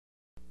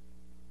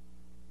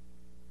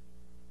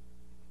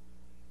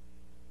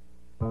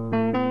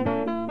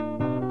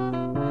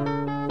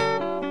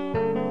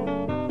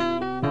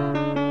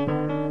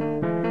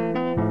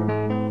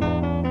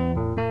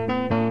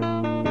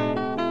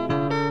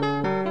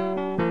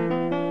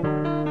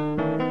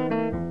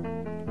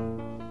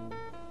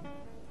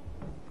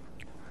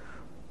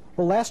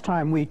Well, last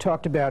time we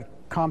talked about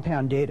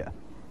compound data,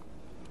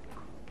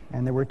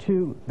 and there are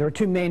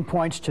two main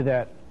points to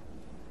that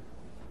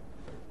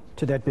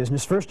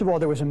business. First of all,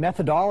 there was a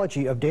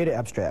methodology of data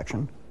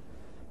abstraction,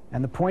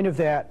 and the point of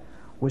that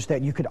was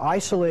that you could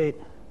isolate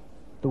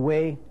the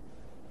way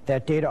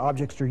that data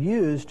objects are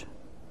used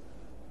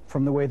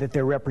from the way that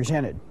they're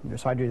represented.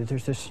 This idea that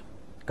there's this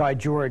guy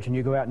George, and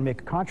you go out and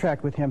make a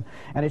contract with him,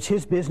 and it's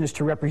his business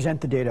to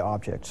represent the data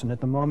objects, and at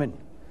the moment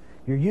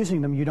you're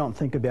using them, you don't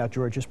think about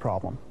George's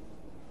problem.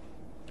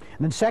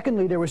 And then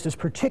secondly, there was this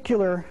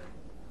particular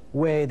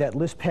way that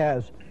Lisp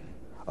has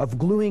of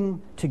gluing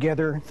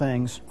together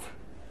things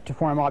to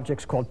form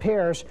objects called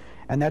pairs,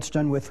 and that's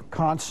done with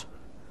const,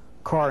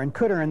 car, and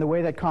cdr, and the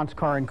way that const,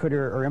 car, and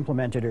cdr are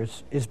implemented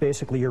is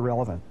basically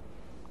irrelevant.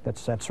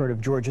 That's sort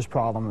of George's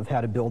problem of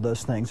how to build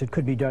those things. It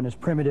could be done as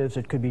primitives,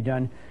 it could be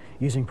done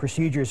using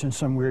procedures in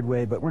some weird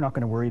way, but we're not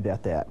going to worry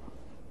about that.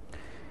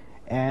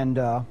 And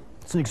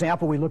it's an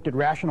example. We looked at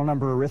rational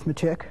number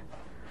arithmetic.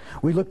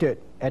 We looked at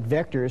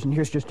vectors, and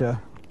here's just a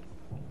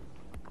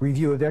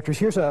review of vectors.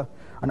 Here's an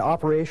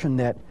operation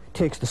that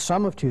takes the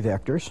sum of two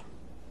vectors.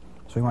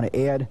 So we want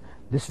to add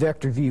this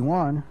vector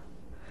v1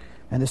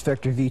 and this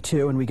vector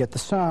v2, and we get the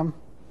sum.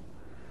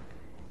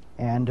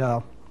 And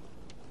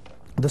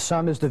the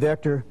sum is the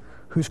vector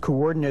whose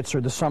coordinates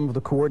are the sum of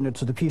the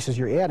coordinates of the pieces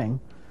you're adding.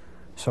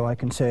 So I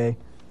can say,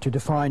 to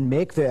define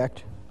make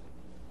vect,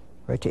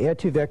 right, to add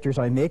two vectors,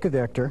 I make a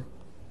vector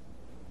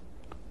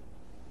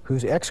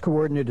whose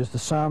x-coordinate is the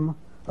sum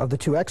of the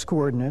two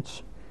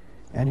x-coordinates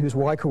and whose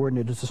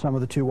y-coordinate is the sum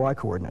of the two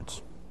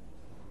y-coordinates.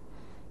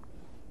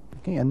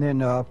 Okay, and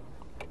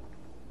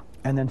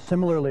then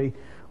similarly,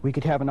 we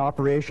could have an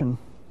operation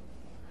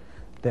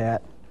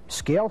that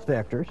scales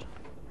vectors.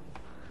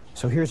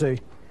 So here's a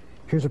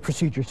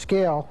procedure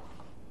scale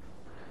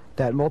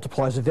that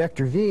multiplies a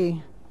vector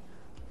v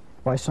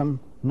by some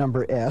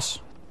number s.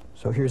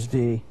 So here's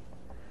v.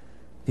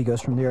 V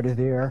goes from there to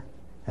there,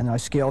 and I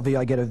scale v.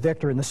 I get a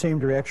vector in the same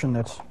direction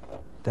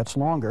that's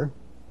longer.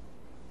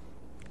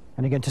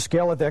 And again, to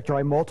scale a vector,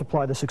 I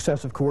multiply the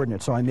successive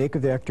coordinates. So I make a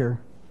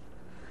vector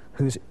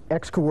whose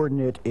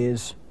x-coordinate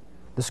is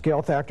the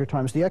scale factor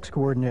times the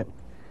x-coordinate,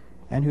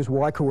 and whose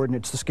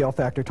y-coordinate is the scale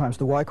factor times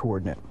the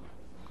y-coordinate.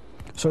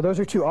 So those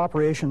are two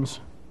operations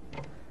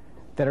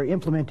that are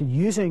implemented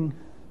using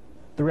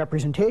the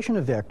representation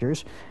of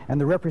vectors, and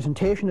the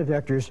representation of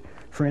vectors,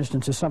 for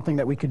instance, is something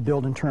that we could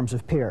build in terms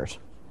of pairs.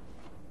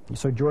 And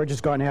so George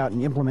has gone out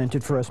and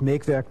implemented for us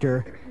make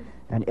vector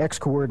and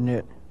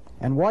x-coordinate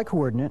and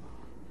y-coordinate,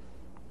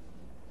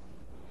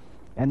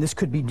 and this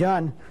could be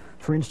done,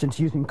 for instance,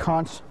 using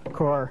const,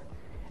 car,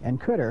 and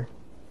cdr.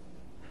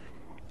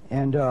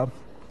 And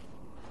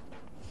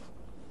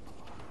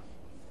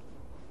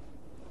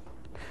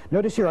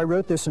notice here I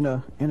wrote this in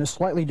a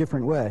slightly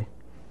different way.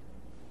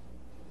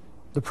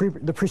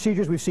 The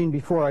procedures we've seen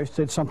before, I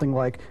said something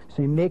like,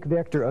 say, make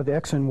vector of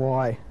x and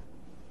y,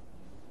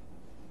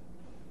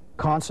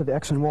 const of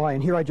x and y,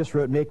 and here I just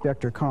wrote make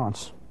vector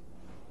const.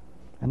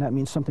 And that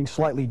means something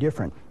slightly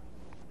different.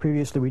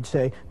 Previously we'd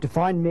say,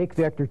 define make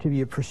vector to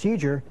be a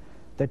procedure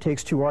that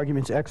takes two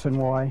arguments x and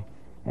y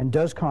and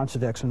does const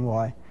of x and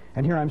y.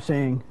 And here I'm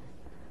saying,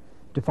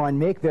 define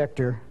make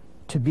vector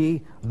to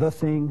be the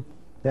thing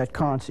that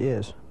const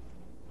is.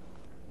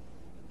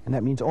 And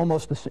that means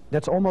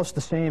that's almost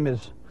the same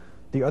as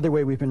the other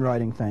way we've been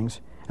writing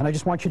things. And I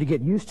just want you to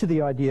get used to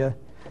the idea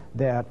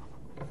that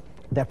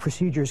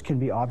procedures can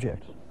be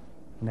objects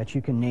and that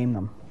you can name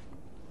them.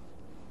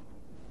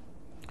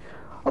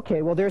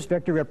 Okay, well, there's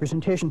vector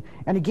representation.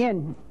 And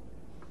again,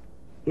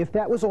 if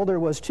that was all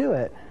there was to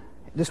it,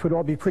 this would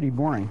all be pretty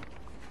boring.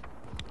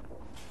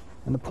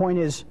 And the point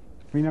is,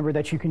 remember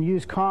that you can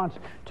use const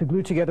to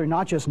glue together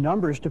not just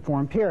numbers to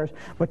form pairs,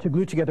 but to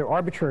glue together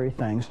arbitrary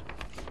things.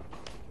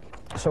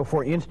 So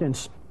for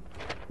instance,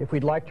 if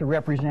we'd like to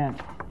represent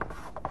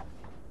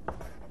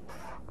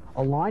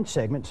a line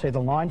segment, say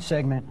the line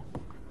segment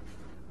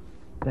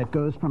that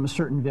goes from a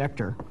certain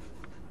vector,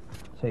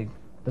 say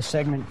the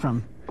segment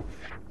from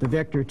the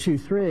vector 2,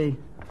 3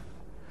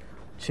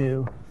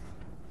 to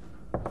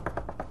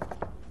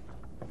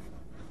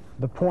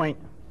the point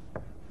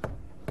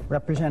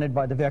represented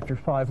by the vector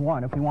 5,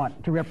 1. If we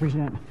want to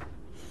represent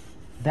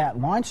that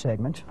line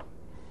segment,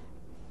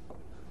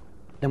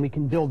 then we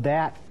can build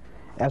that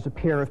as a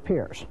pair of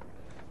pairs.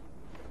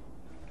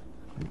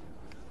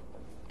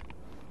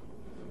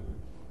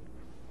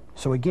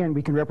 So again,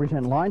 we can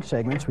represent line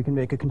segments. We can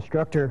make a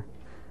constructor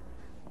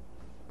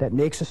that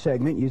makes a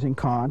segment using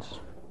const,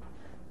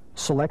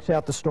 selects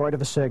out the start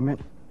of a segment,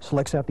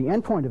 selects out the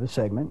endpoint of a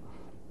segment.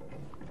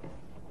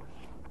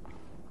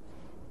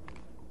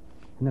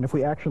 And then if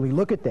we actually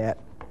look at that,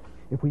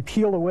 if we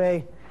peel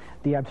away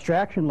the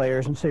abstraction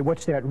layers and say,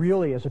 what's that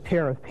really as a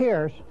pair of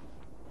pairs?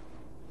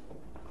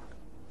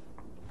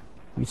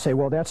 We'd say,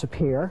 well, that's a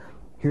pair.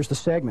 Here's the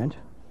segment.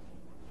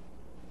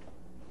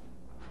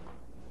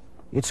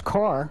 Its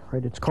car,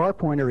 right, its car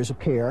pointer is a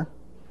pair.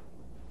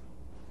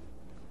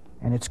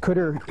 And its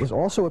cdr is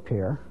also a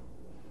pair.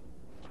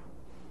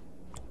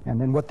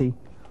 And then what the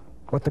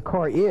what the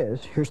car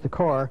is, here's the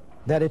car,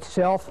 that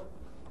itself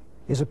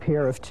is a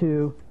pair of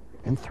 2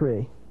 and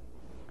 3.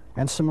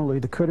 And similarly,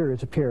 the cooter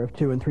is a pair of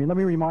 2 and 3. And let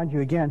me remind you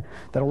again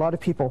that a lot of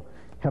people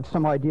have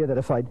some idea that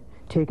if I'd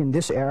taken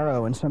this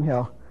arrow and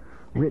somehow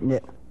written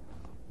it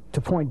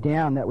to point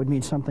down, that would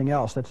mean something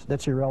else.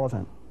 That's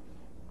irrelevant.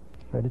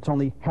 Right? It's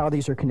only how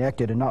these are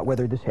connected and not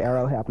whether this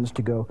arrow happens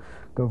to go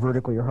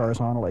vertically or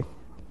horizontally.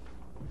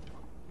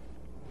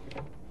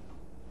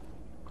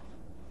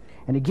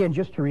 And again,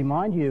 just to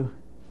remind you,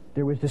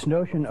 there was this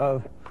notion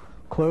of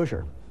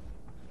closure.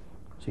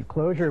 See,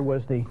 closure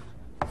was the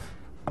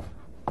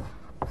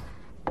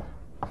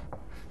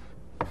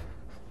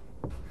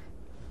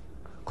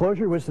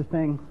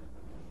thing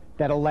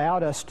that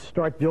allowed us to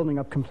start building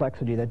up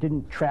complexity, that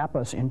didn't trap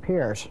us in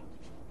pairs.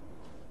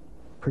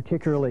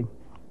 Particularly,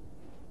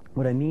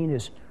 what I mean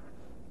is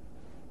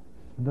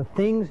the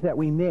things that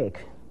we make,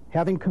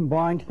 having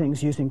combined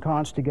things using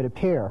consts to get a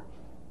pair,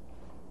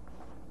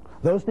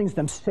 those things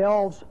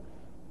themselves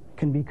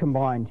can be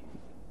combined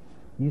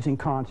using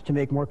consts to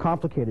make more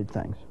complicated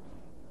things.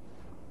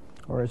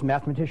 Or as a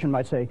mathematician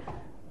might say,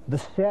 the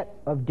set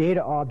of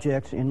data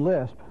objects in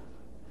Lisp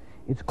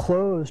is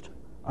closed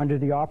under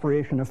the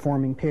operation of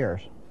forming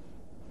pairs.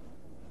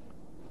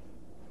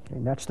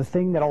 And that's the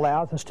thing that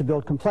allows us to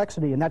build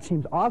complexity, and that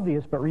seems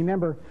obvious, but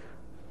remember,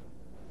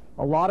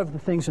 a lot of the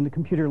things in the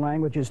computer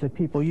languages that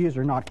people use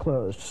are not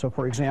closed. So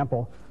for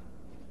example,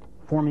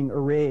 forming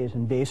arrays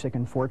in BASIC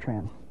and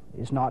Fortran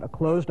is not a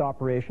closed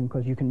operation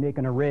because you can make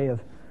an array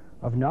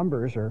of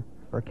numbers or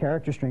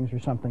character strings or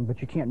something,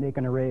 but you can't make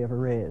an array of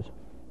arrays.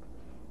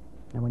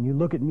 And when you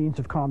look at means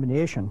of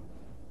combination,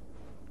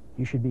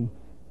 you should be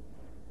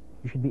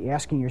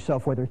asking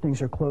yourself whether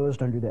things are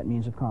closed under that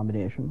means of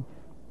combination.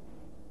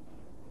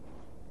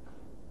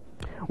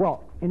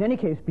 Well, in any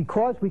case,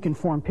 because we can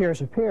form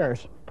pairs of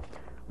pairs,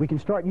 we can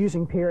start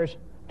using pairs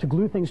to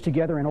glue things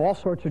together in all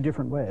sorts of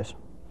different ways.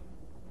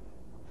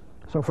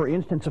 So for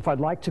instance, if I'd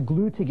like to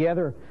glue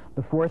together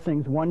the 4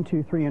 things 1,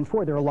 2, 3, and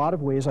 4, there are a lot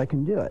of ways I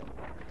can do it.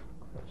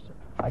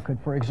 I could,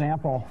 for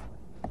example,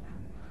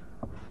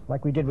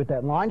 like we did with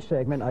that line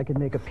segment, I could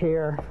make a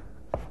pair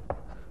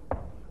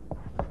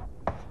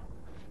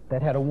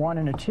that had a 1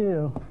 and a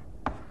 2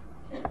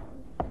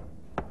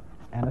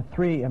 and a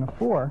 3 and a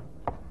 4.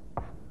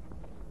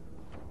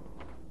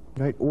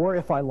 Right? Or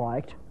if I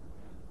liked,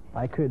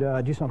 I could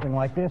do something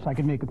like this. I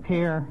could make a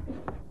pair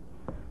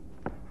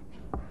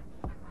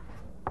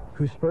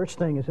whose first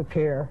thing is a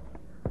pair,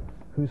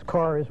 whose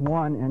car is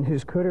 1, and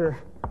whose cooter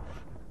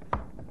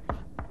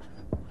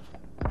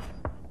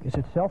is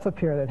itself a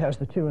pair that has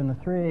the 2 and the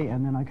 3,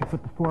 and then I could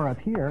put the 4 up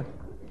here.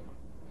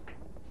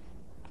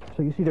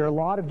 So you see there are a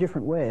lot of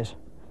different ways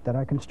that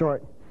I can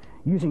start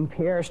using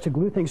pairs to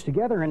glue things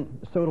together,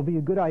 and so it'll be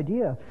a good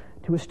idea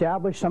to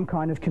establish some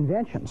kind of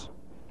conventions,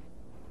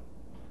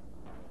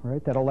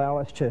 right, that allow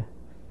us to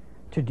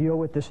deal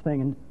with this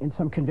thing in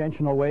some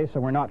conventional way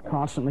so we're not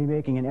constantly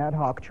making an ad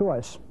hoc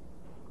choice.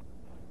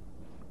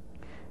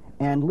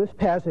 And Lisp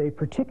has a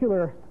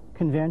particular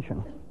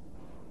convention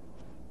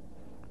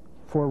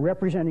for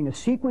representing a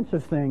sequence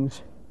of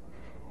things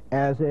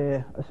as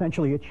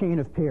essentially a chain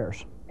of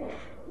pairs.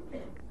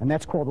 And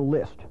that's called a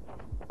list.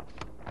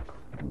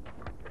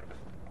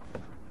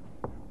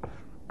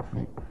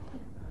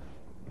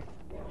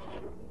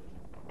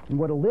 And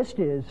what a list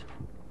is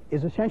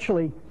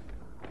essentially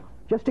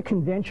just a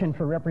convention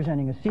for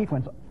representing a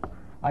sequence.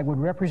 I would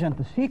represent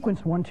the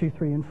sequence 1, 2,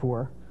 3, and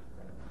 4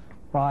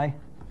 by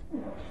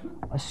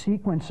a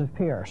sequence of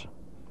pairs.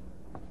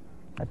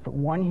 I'd put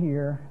 1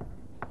 here,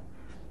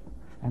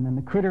 and then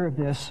the critter of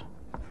this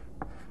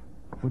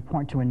would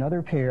point to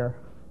another pair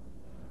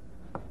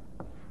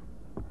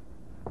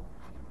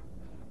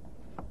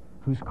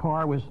whose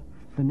car was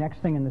the next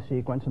thing in the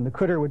sequence, and the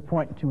critter would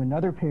point to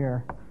another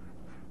pair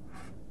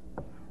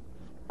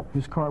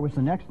whose car was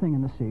the next thing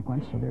in the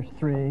sequence. So there's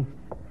 3,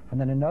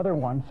 and then another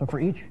one. So for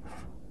each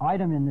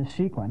item in this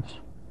sequence,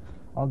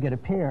 I'll get a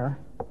pair.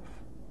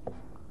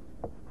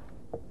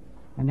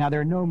 And now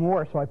there are no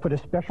more, so I put a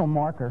special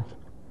marker.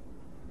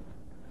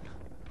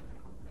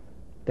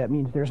 That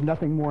means there's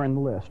nothing more in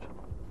the list.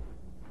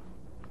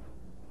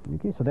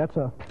 Okay, so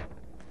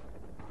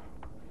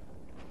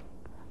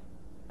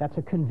that's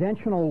a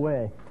conventional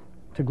way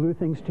to glue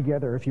things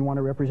together if you want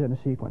to represent a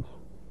sequence.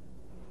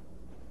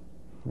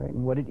 Right?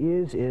 And what it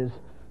is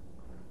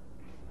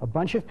a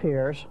bunch of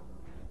pairs.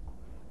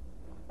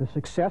 The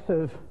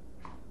successive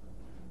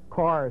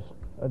cars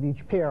of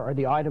each pair are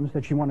the items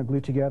that you want to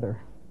glue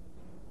together.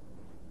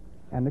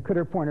 And the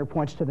critter pointer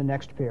points to the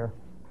next pair.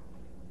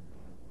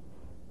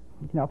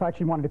 Now, if I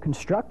actually wanted to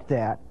construct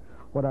that,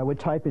 what I would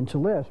type into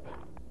Lisp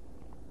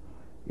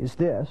is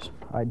this.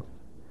 I'd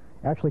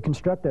actually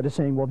construct that as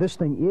saying, well, this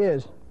thing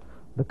is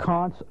the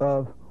const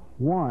of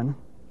 1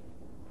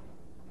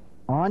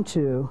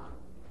 onto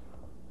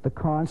the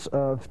const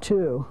of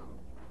 2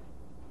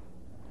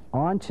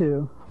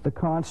 onto the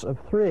const of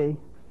 3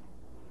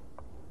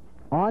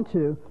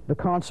 onto the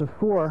const of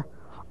 4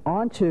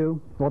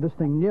 onto, well, this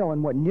thing nil.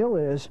 And what nil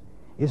is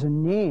a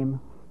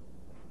name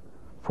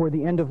for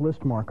the end of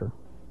list marker.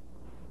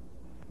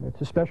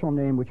 It's a special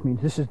name, which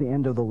means this is the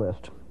end of the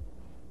list.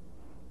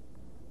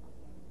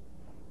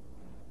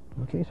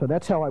 Okay, so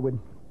that's how I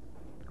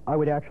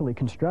would actually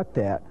construct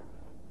that.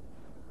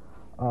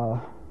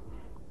 Of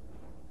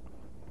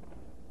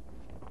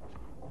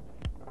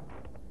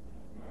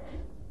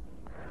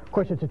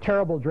course, it's a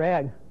terrible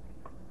drag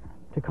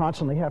to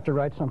constantly have to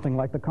write something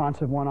like the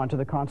const of 1 onto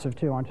the const of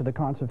 2 onto the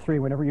const of 3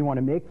 whenever you want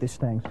to make these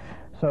things.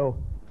 So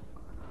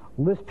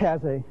Lisp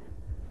has an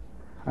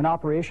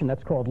operation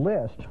that's called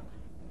list.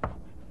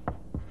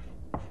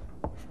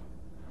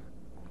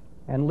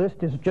 And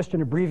list is just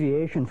an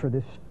abbreviation for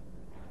this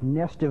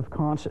nest of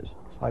consts.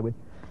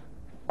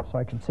 So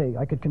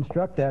I could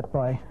construct that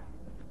by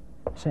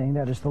saying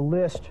that is the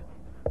list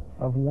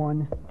of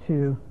 1,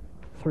 2,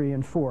 3,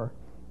 and 4.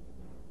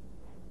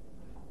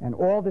 And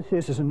all this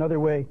is another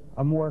way,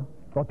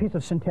 a piece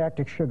of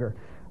syntactic sugar,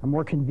 a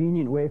more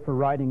convenient way for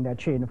writing that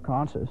chain of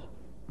consts.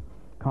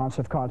 Const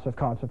of const of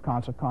const of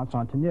const of const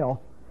onto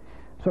nil.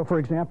 So for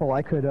example,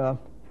 I could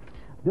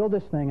build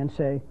this thing and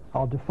say,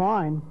 I'll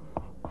define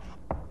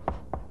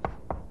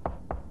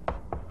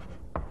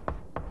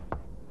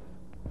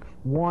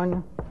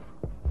one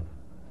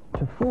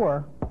to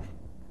 4.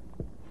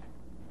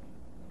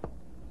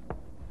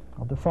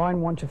 I'll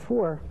define 1 to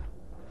 4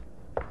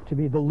 to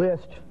be the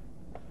list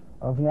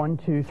of 1,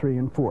 2, 3,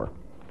 and 4.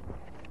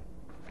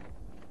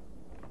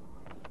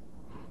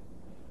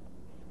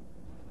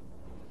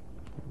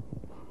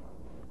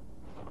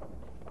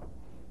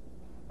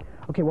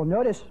 Okay, well,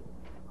 notice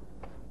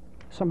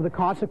some of the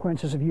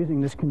consequences of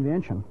using this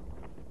convention.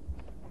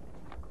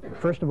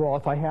 First of all,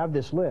 if I have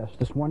this list,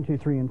 this 1, 2,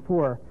 3, and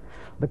 4,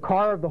 the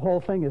car of the whole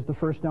thing is the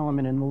first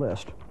element in the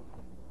list.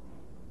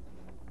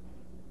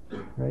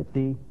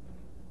 Right?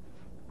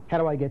 How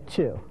do I get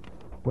 2?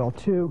 Well,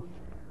 2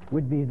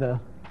 would be the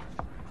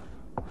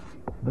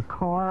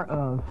car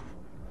of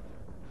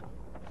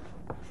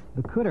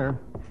the cdr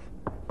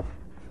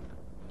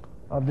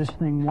of this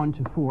thing 1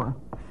 to 4.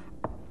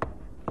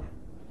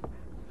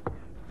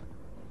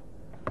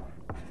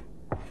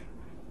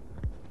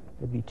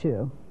 Would be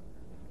 2.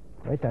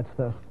 Right?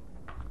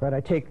 Right, I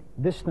take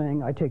this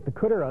thing, I take the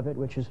cdr of it,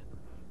 which is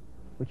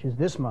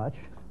this much,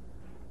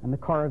 and the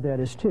car of that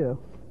is 2.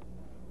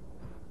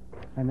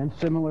 And then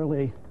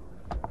similarly,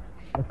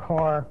 the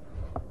car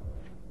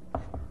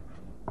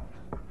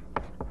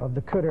of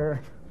the cdr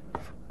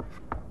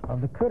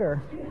of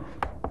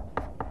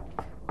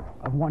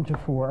 1 to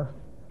 4,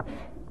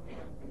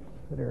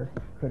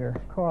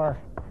 cdr car,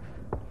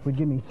 would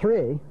give me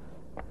 3,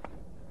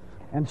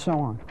 and so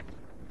on.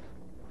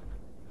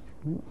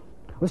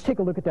 Let's take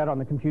a look at that on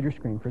the computer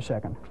screen for a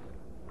second.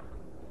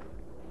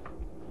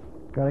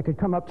 I could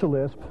come up to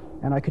Lisp,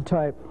 and I could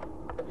type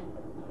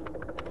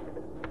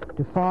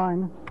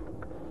define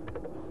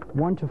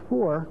 1 to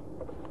 4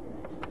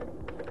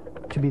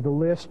 to be the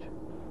list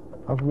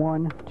of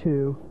 1,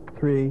 2,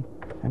 3,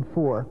 and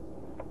 4.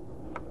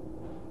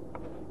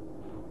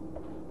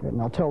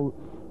 And I'll tell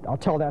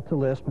that to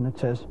Lisp, and it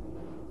says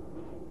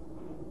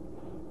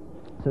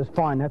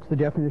fine, that's the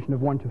definition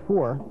of 1 to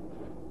 4.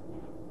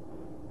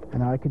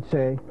 And I could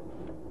say,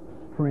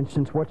 for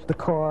instance, what's the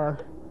car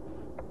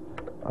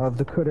of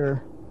the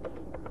cdr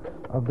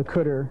of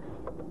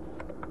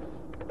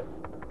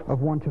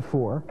 1 to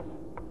 4?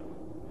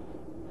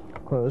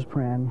 Close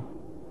paren,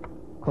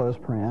 close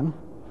paren.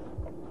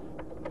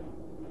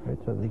 Right,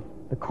 so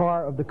the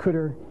car of the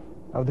cdr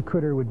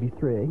would be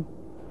 3.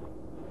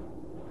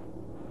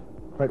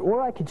 Right,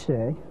 or I could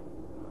say,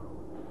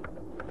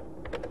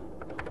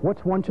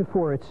 what's 1 to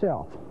 4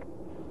 itself?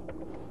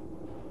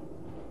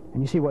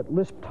 And you see what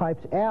Lisp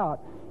types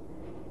out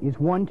is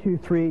 1, 2,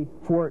 3,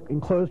 4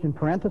 enclosed in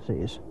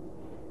parentheses.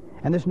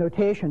 And this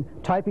notation,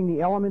 typing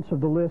the elements of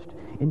the list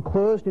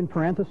enclosed in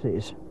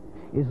parentheses,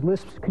 is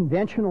Lisp's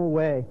conventional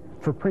way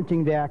for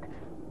printing back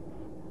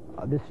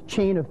this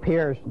chain of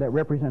pairs that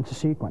represents a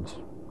sequence.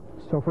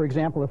 So for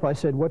example, if I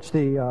said, what's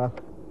the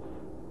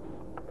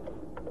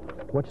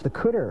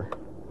cdr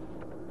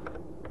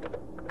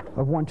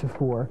of 1 to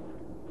 4,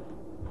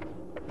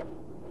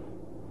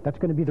 that's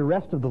going to be the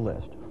rest of the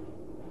list.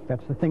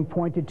 That's the thing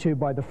pointed to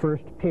by the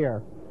first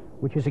pair,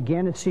 which is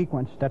again a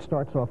sequence that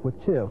starts off with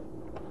 2.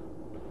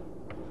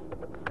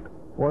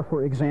 Or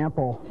for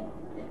example,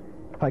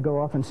 if I go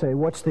off and say,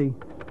 what's the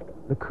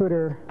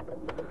cdr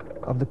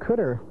of the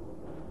cdr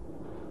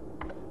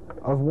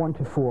of 1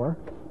 to 4,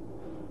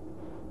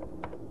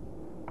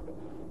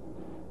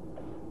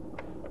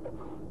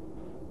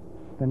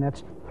 then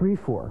that's 3,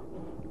 4.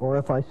 Or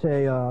if I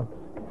say,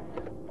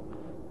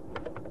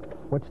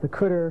 what's the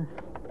cdr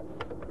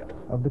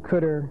of the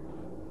cdr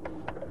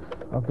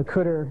of the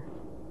cdr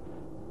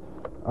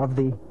of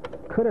the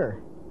cdr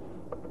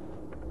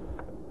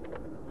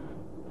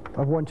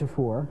of 1 to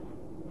 4,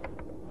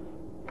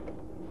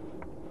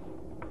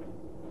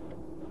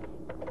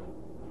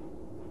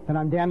 and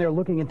I'm down there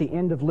looking at the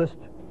end of list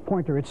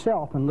pointer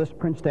itself, and list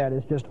prints that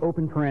as just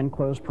open paren,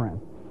 close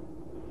paren.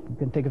 You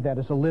can think of that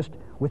as a list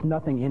with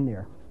nothing in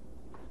there.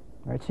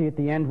 All right, see at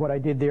the end what I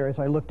did there is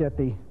I looked at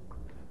the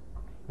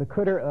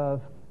cdr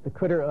of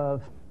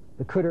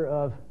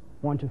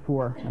 1 to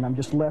 4, and I'm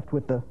just left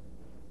with the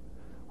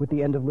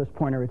end of list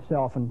pointer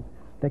itself, and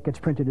that gets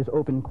printed as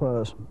open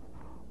close.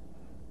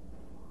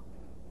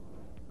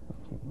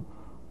 Okay.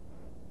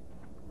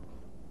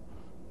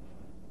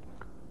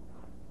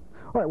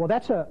 All right, well,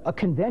 that's a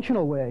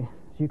conventional way,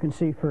 as you can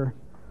see, for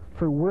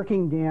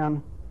working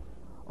down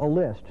a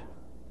list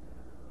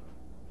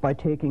by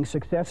taking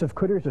successive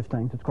cooters of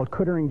things. It's called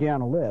cootering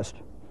down a list.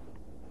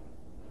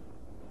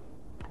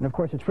 And of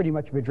course, it's pretty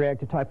much of a drag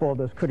to type all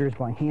those cooters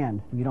by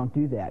hand. You don't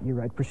do that. You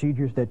write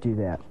procedures that do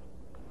that.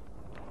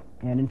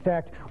 And in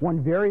fact,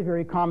 one very,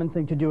 very common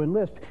thing to do in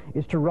Lisp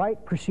is to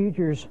write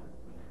procedures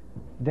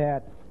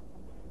that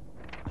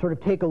sort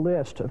of take a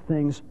list of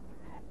things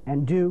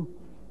and do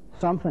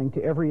something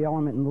to every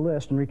element in the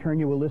list and return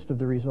you a list of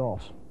the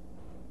results.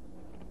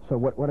 So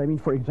what I mean,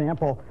 for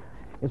example,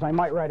 is I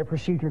might write a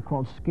procedure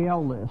called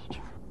scale list.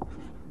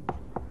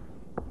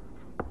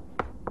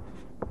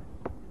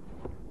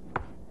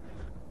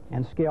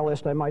 And scale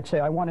list, I might say,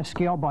 I want to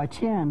scale by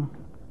 10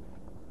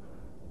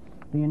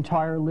 the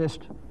entire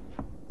list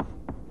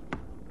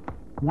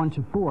 1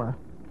 to 4.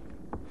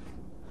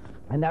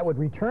 And that would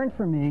return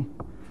for me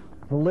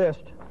the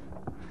list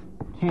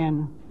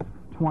 10,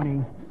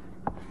 20,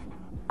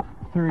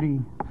 30,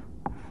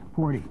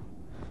 40.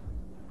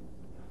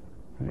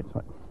 Right,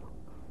 so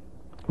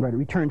it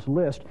returns a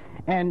list.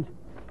 And,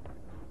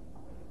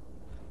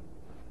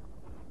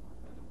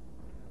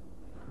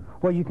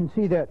 well, you can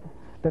see that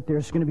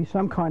there's going to be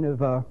some kind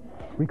of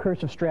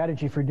recursive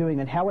strategy for doing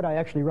it. How would I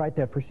actually write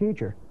that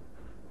procedure?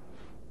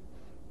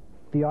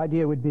 The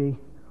idea would be,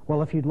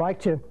 well, if you'd like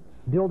to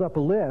build up a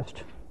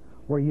list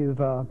where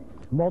you've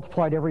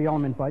multiplied every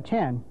element by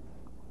 10,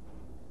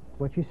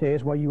 what you say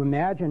is, well, you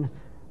imagine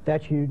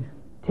that you'd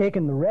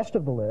taken the rest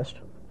of the list,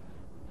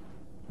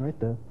 right,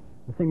 the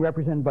thing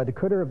represented by the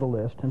cooter of the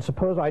list, and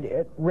suppose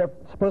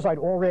I'd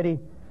already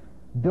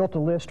built a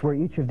list where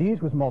each of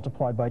these was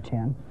multiplied by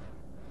 10.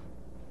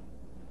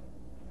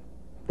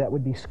 That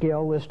would be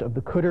scale list of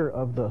the cooter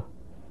of the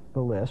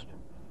list.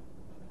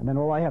 And then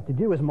all I have to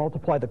do is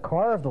multiply the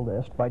car of the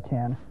list by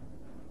 10,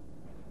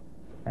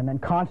 and then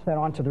const that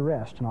onto the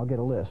rest, and I'll get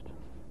a list.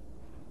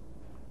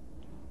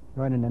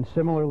 Right, and then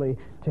similarly,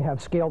 to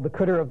have scaled the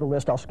cooter of the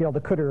list, I'll scale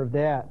the cooter of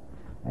that,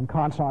 and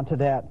const onto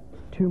that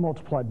 2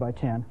 multiplied by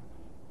 10.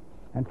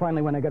 And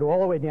finally, when I get all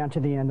the way down to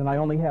the end, and I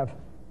only have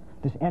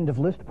this end of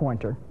list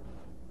pointer,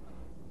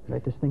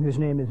 right, this thing whose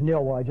name is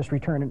nil, well, I just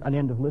return an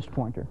end of list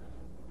pointer.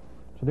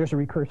 So there's a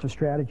recursive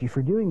strategy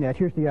for doing that.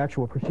 Here's the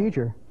actual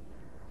procedure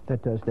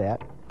that does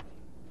that.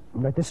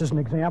 Right, this is an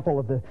example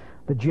of the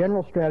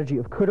general strategy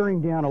of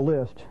cootering down a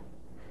list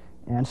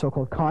and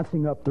so-called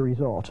consting up the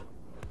result.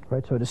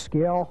 Right, so to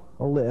scale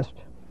a list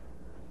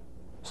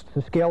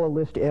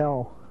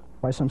L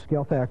by some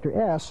scale factor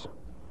S,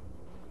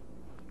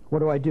 what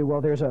do I do?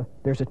 Well, there's a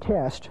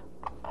test,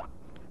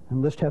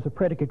 and list has a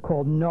predicate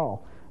called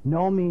null.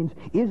 Null means,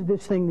 is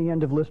this thing the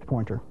end of list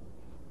pointer?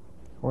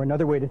 Or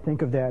another way to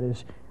think of that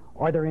is,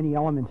 are there any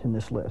elements in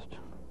this list?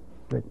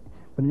 But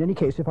in any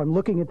case, if I'm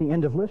looking at the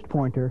end of list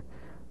pointer,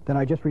 then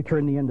I just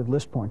return the end of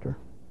list pointer.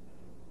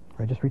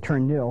 I just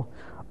return nil.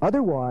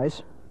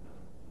 Otherwise,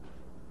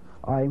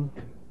 I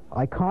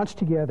const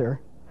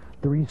together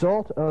the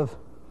result of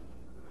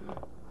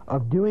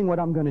doing what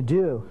I'm going to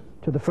do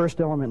to the first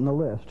element in the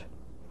list,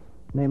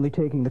 namely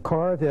taking the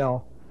car of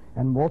L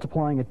and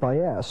multiplying it by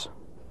S.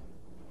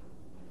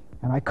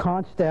 And I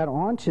const that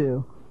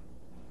onto,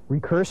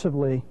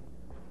 recursively,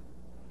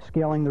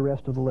 scaling the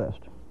rest of the list.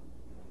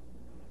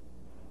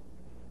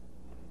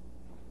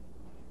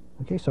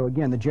 Okay, so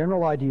again, the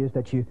general idea is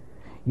that you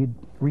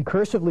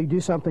recursively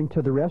do something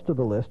to the rest of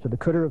the list, to the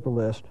cooter of the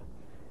list,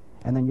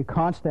 and then you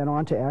const that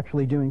on to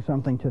actually doing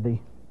something to the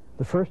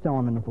first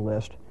element of the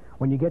list.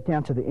 When you get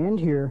down to the end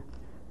here,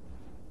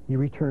 you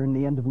return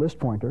the end of list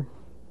pointer.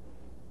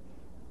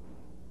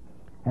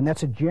 And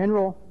that's a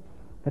general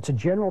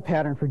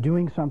pattern for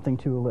doing something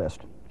to a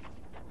list.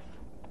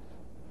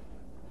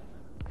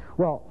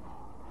 Well,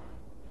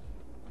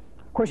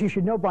 of course, you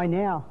should know by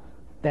now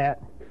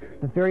that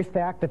the very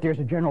fact that there's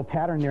a general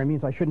pattern there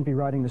means I shouldn't be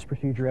writing this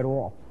procedure at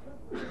all.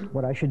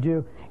 What I should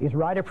do is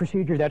write a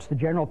procedure that's the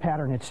general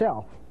pattern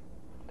itself,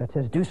 that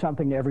says do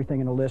something to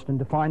everything in a list and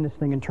define this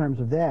thing in terms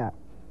of that.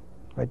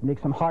 Right? Make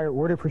some higher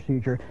order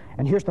procedure.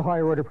 And here's the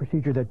higher order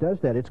procedure that does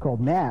that. It's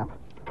called map.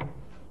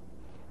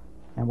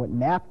 And what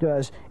map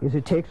does is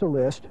it takes a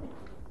list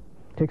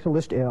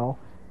L,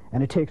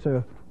 and it takes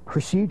a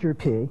procedure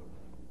P,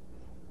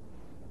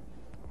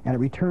 and it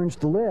returns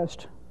the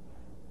list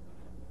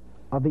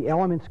of the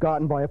elements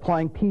gotten by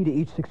applying P to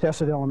each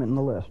successive element in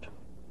the list.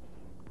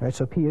 Right,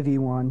 so P of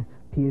E1,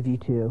 P of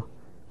E2,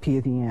 P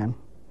of En.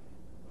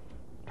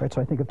 Right,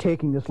 so I think of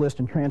taking this list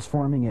and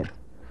transforming it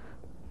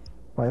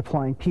by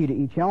applying P to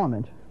each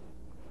element.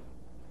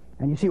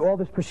 And you see all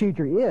this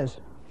procedure is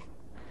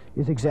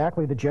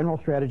exactly the general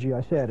strategy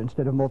I said.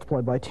 Instead of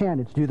multiply by 10,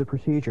 it's do the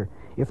procedure.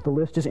 If the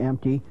list is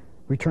empty,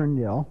 return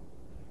nil.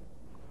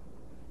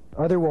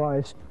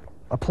 Otherwise,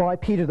 apply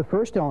P to the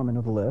first element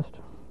of the list.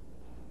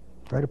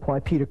 Right, apply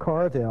P to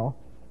car of L,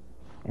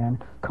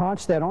 and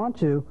const that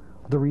onto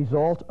the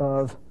result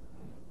of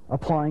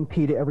applying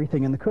p to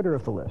everything in the footer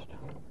of the list.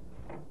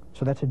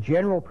 So that's a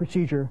general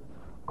procedure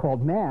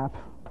called map,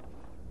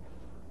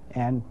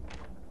 and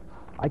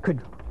I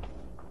could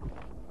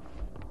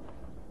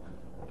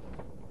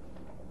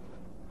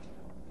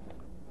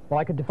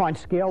define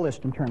scale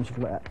list in terms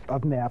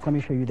of map. Let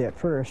me show you that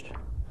first.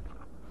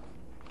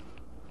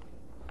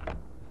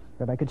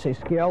 But I could say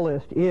scale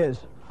list is,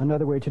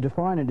 another way to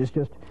define it is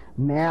just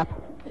map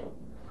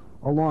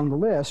along the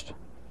list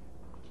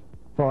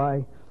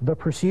by the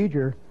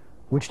procedure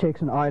which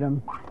takes an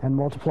item and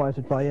multiplies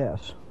it by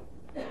s.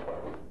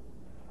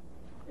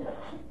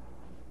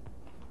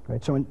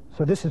 Right, so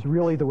this is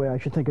really the way I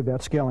should think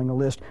about scaling a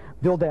list.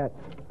 Build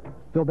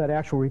that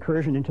actual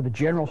recursion into the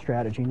general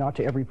strategy, not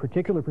to every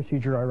particular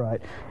procedure I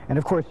write. And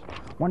of course,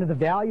 one of the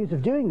values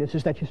of doing this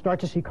is that you start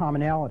to see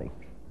commonality.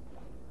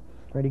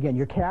 Right, again,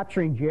 you're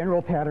capturing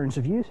general patterns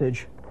of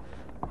usage.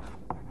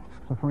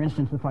 So for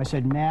instance, if I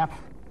said map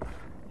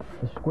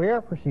the square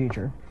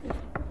procedure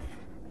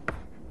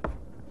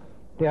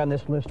down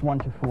this list 1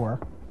 to 4,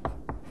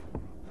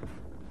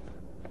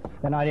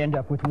 then I'd end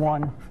up with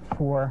 1,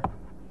 4,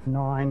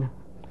 9,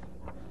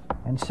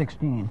 and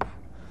 16.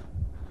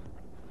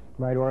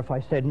 Right, or if I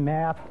said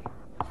map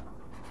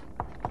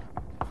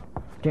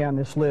down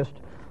this list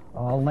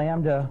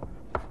lambda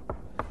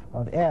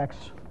of x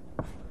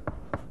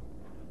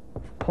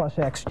plus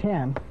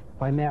x10,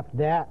 if I map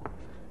that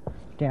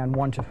down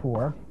 1 to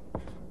 4,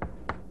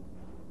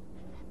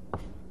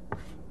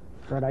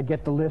 right, I'd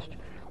get the list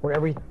where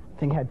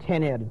everything had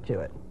 10 added to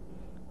it.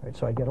 Right,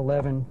 so I get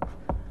 11,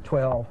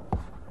 12,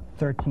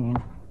 13,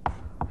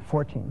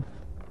 14.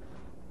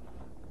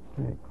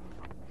 Right.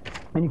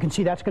 And you can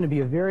see that's going to be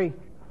a very,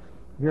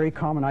 very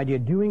common idea,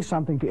 doing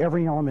something to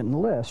every element in the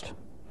list.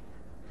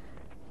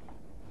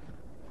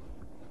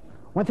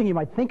 One thing you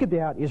might think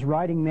about is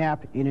writing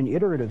map in an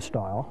iterative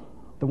style.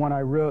 The one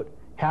I wrote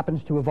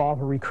happens to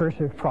involve a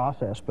recursive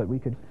process, but we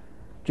could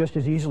just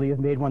as easily have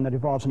made one that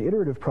involves an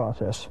iterative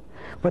process.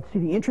 But see,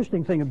 the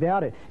interesting thing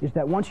about it is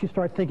that once you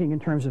start thinking in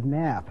terms of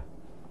map,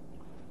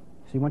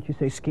 see, once you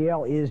say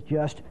scale is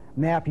just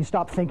map, you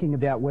stop thinking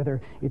about whether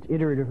it's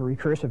iterative or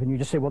recursive, and you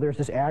just say, well, there's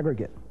this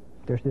aggregate,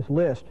 there's this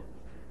list.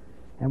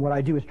 And what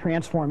I do is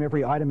transform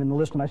every item in the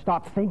list, and I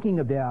stop thinking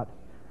about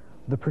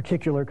the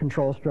particular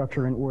control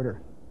structure and order.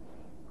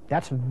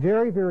 That's a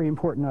very, very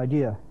important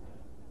idea.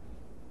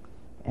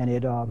 And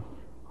it,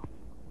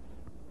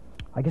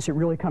 I guess it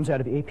really comes out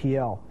of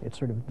APL. It's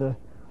sort of the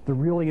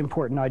really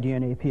important idea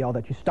in APL,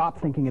 that you stop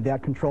thinking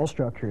about control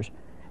structures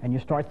and you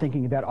start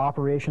thinking about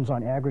operations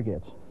on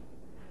aggregates.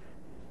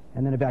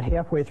 And then about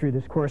halfway through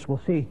this course,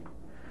 we'll see,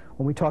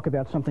 when we talk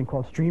about something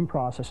called stream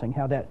processing,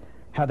 how that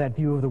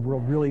view of the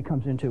world really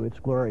comes into its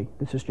glory.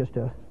 This is just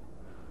a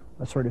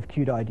sort of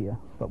cute idea,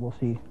 but we'll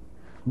see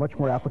much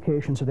more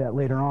applications of that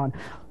later on.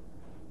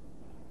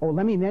 Oh,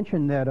 let me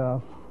mention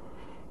that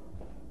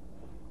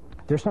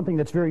there's something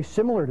that's very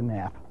similar to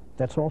map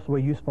that's also a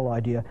useful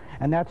idea,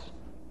 and that's,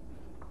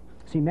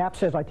 see, map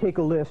says I take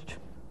a list,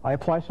 I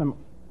apply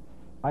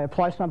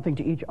something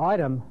to each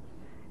item,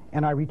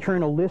 and I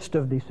return a list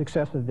of the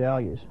successive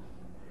values.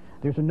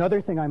 There's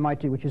another thing I might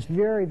do which is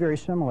very, very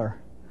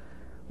similar,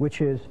 which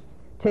is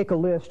take a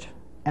list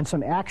and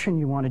some action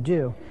you want to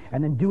do,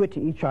 and then do it to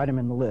each item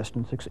in the list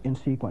in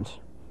sequence.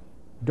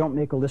 Don't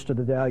make a list of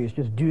the values,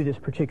 just do this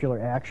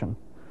particular action.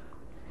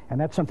 And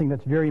that's something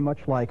that's very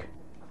much like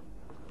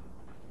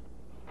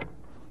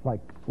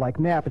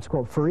map. It's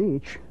called for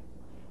each,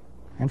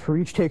 and for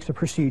each takes a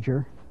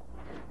procedure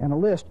and a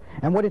list,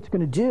 and what it's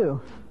going to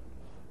do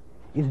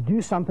is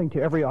do something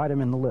to every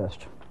item in the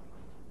list.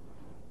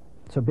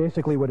 So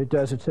basically what it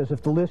does, it says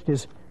if the list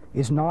is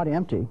not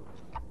empty,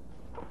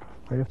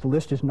 right, if the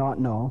list is not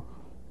null,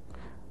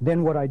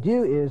 then what I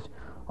do is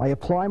I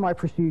apply my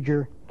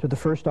procedure to the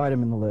first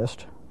item in the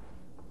list,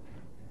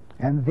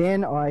 and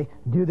then I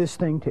do this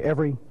thing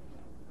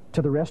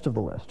to the rest of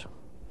the list.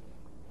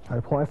 I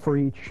apply for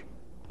each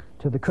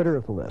to the footer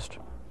of the list.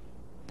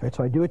 Right,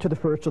 so I do it to the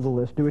first of the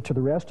list, do it to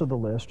the rest of the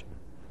list,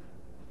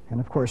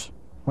 and of course,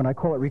 when I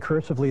call it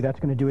recursively, that's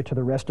going to do it to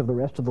the rest of the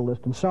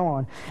list, and so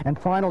on. And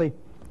finally,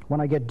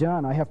 when I get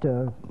done, I have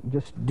to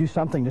just do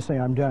something to say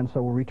I'm done,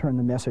 so we'll return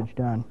the message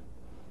done.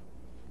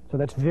 So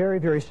that's very,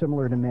 very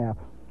similar to map.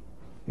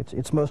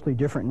 It's mostly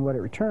different in what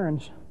it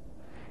returns.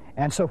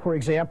 And so, for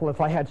example,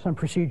 if I had some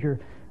procedure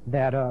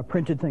that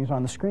printed things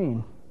on the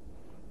screen,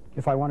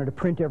 if I wanted to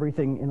print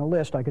everything in a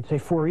list, I could say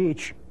for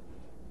each,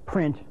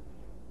 print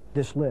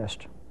this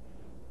list.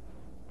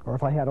 Or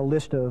if I had a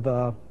list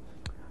of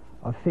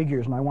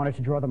figures and I wanted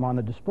to draw them on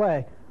the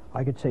display,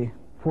 I could say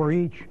for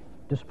each,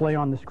 display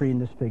on the screen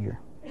this figure.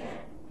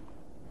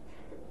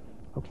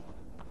 Okay.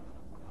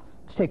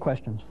 Let's take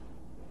questions.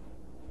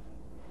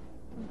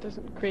 It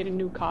doesn't create a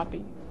new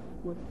copy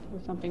with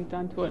something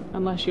done to it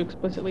unless you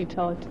explicitly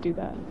tell it to do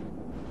that.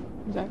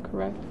 Is that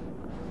correct?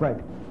 Right.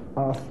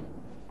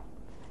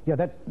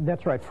 Yeah,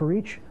 that's right. For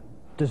each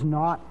does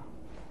not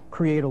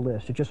create a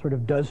list. It just sort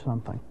of does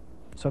something.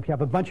 So if you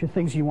have a bunch of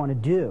things you want to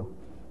do,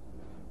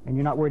 and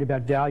you're not worried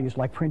about values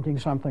like printing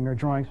something or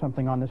drawing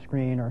something on the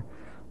screen or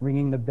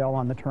ringing the bell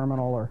on the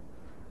terminal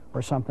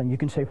or something, you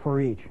can say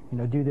for each.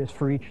 Do this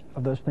for each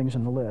of those things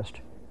in the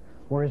list.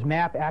 Whereas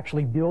map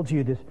actually builds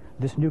you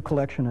this new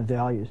collection of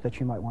values that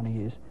you might want to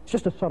use. It's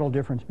just a subtle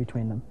difference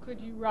between them. Could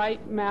you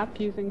write map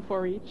using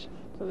for each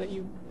so that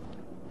you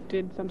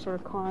did some sort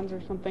of cons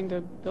or something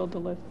to build the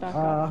list back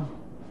up?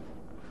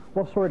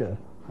 Well, sort of.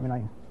 I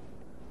mean,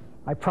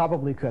 I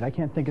probably could. I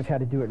can't think of how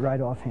to do it right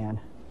offhand.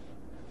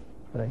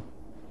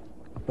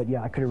 But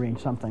yeah, I could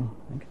arrange something.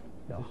 I think.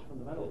 Yeah. There's a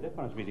fundamental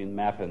difference between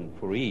map and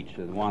for each.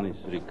 One is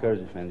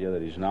recursive and the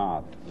other is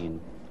not, in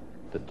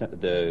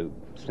the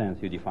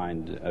sense you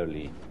defined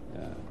early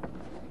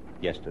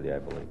yesterday, I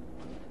believe.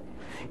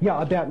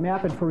 Yeah, about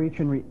map and for each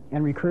and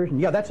recursion.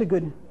 Yeah, that's a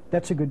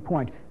good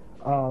point.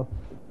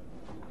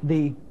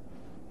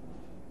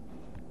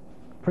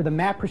 For the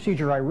map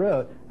procedure I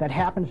wrote, that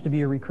happens to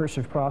be a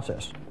recursive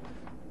process.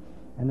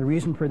 And the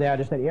reason for that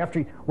is that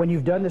when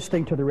you've done this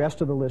thing to the rest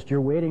of the list, you're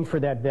waiting for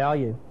that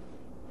value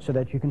so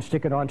that you can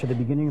stick it on to the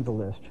beginning of the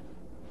list.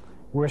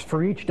 Whereas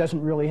for each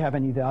doesn't really have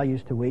any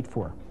values to wait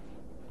for.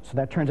 So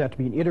that turns out to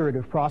be an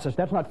iterative process.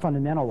 That's not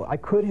fundamental. I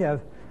could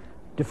have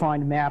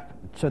defined map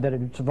so that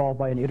it's evolved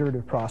by an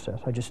iterative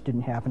process. I just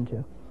didn't happen to.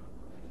 If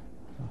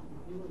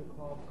you were to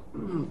call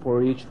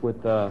for each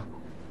with a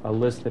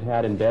list that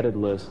had embedded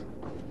lists,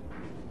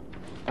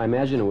 I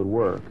imagine it would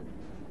work,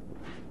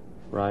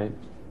 right?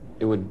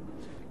 It would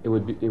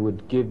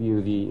give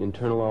you the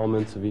internal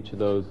elements of each of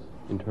those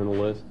internal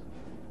lists.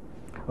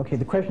 Okay,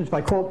 the question is if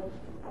I call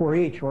for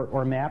each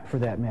or map for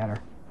that matter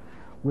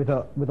with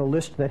a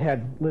list that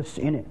had lists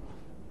in it.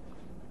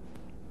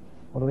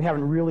 Although we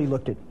haven't really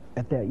looked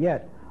at that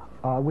yet,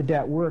 would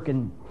that work?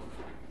 And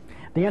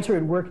the answer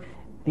would work.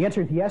 The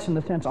answer is yes in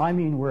the sense I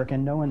mean work,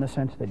 and no in the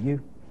sense that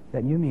you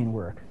mean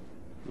work.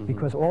 Mm-hmm.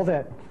 Because all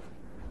that.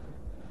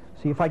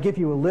 See, if I give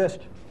you a list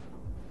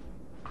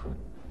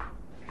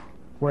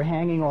where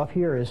hanging off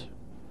here is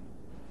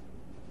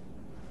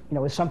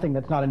something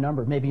that's not a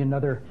number, maybe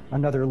another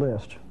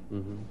list,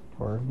 mm-hmm.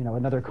 or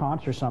another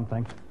const or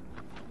something.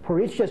 For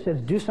each just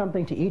says do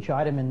something to each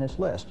item in this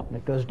list, and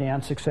it goes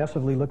down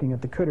successively looking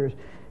at the cooters.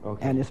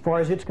 Okay. And as far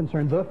as it's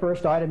concerned, the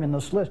first item in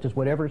this list is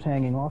whatever's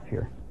hanging off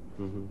here.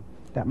 Mm-hmm.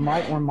 That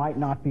might or might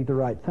not be the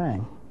right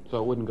thing. So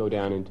it wouldn't go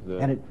down into the...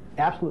 And it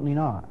absolutely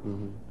not.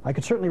 Mm-hmm. I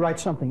could certainly write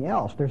something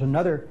else. There's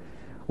another...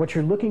 What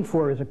you're looking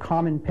for is a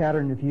common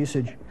pattern of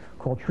usage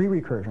called tree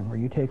recursion, where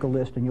you take a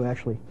list and you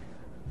actually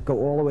go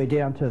all the way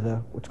down to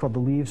what's called the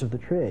leaves of the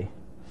tree.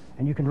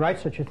 And you can write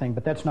such a thing,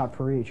 but that's not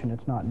for each, and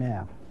it's not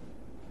map.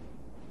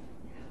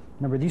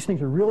 Remember, these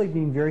things are really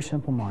being very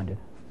simple-minded.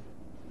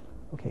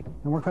 Okay,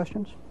 no more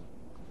questions?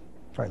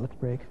 All right, let's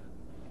break.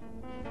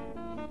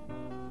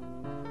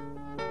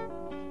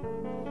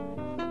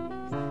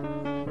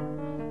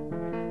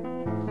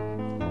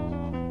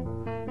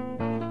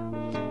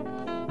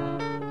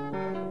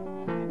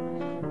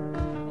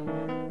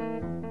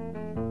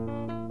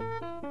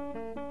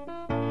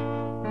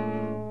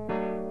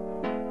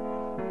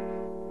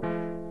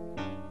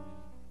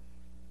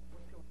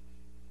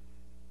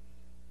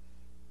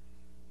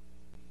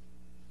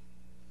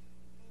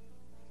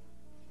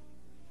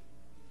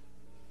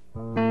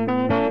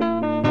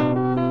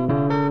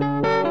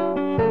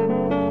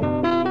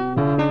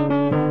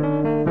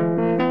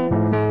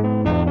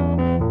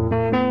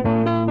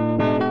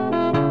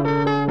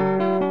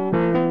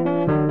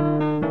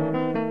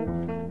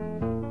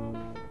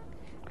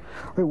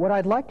 What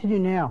I'd like to do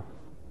now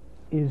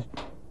is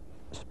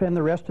spend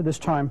the rest of this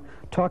time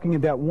talking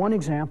about one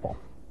example.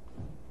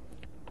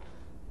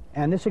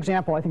 And this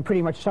example, I think,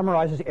 pretty much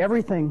summarizes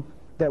everything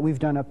that we've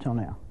done up till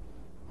now.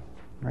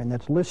 Right, and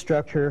that's list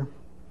structure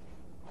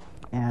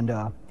and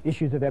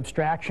issues of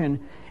abstraction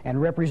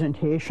and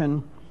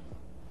representation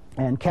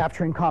and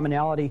capturing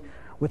commonality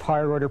with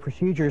higher order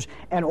procedures,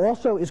 and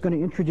also is going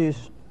to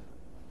introduce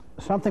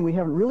something we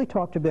haven't really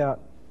talked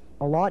about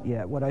a lot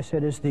yet. What I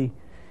said is the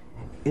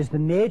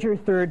major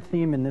third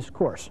theme in this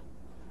course,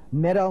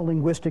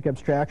 meta-linguistic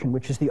abstraction,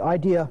 which is the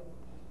idea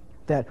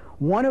that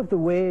one of the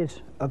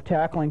ways of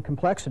tackling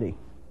complexity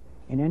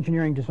in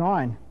engineering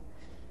design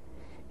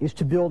is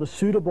to build a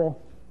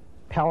suitable,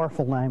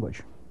 powerful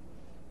language.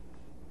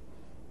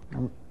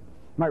 You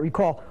might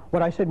recall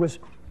what I said was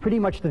pretty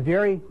much the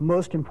very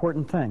most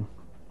important thing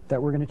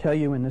that we're going to tell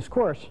you in this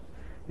course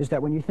is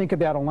that when you think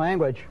about a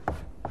language,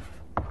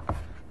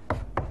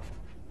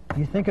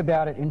 you think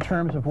about it in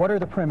terms of what are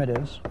the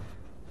primitives,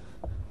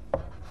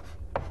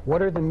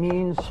 what are the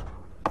means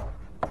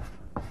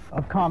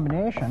of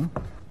combination,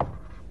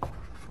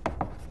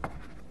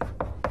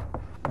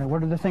 and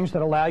what are the things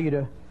that allow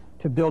you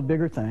to build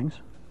bigger things,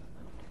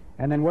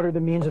 and then what are the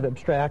means of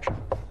abstraction.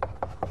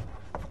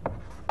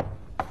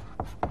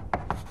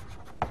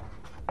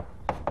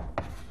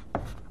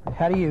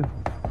 How do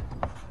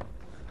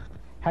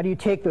you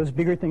take those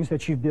bigger things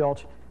that you've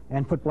built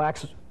and put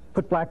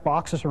black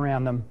boxes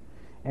around them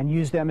and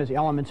use them as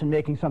elements in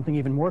making something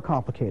even more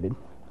complicated?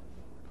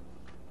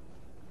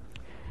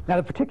 Now,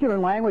 the particular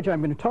language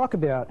I'm going to talk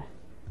about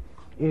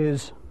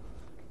is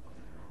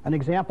an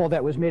example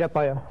that was made up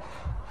by a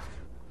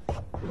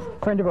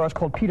friend of ours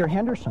called Peter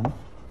Henderson.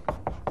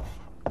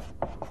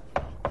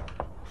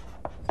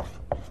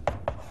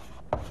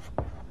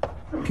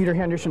 Peter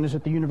Henderson is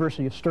at the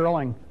University of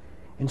Stirling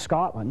in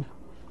Scotland.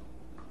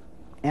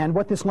 And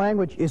what this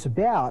language is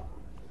about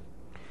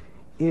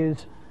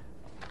is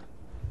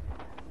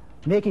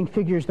making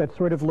figures that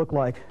sort of look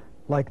like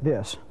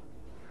this.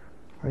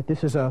 Right?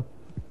 This is a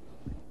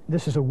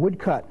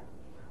woodcut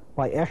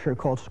by Escher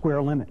called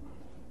Square Limit.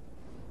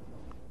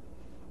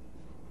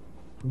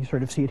 You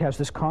sort of see it has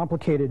this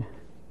complicated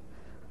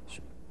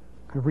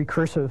kind of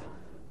recursive,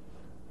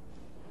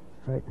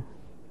 right?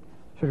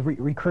 Sort of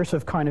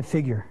recursive kind of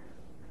figure,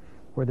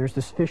 where there's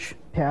this fish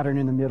pattern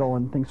in the middle,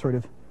 and things sort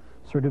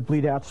of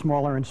bleed out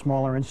smaller and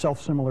smaller in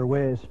self-similar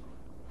ways.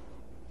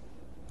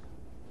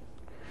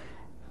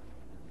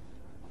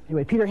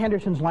 Anyway, Peter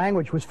Henderson's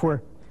language was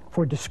for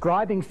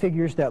describing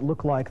figures that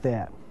look like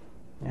that,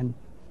 and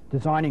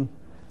designing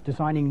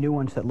new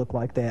ones that look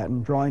like that,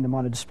 and drawing them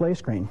on a display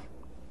screen.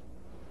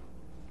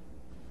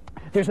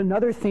 There's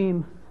another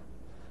theme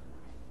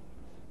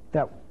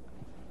that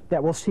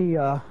we'll see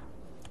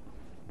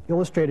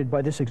illustrated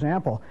by this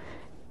example,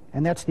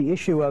 and that's the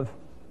issue of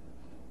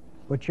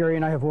what Jerry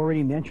and I have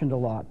already mentioned a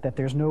lot, that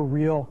there's no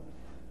real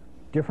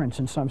difference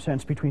in some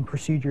sense between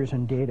procedures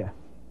and data.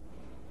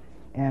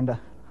 And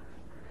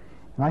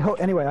I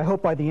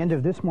hope by the end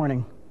of this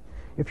morning,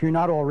 if you're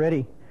not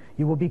already,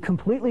 you will be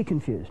completely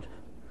confused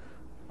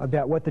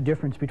about what the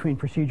difference between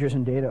procedures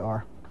and data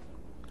are,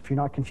 if you're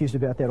not confused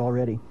about that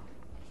already.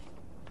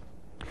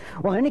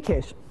 Well, in any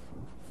case,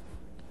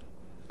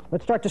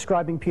 let's start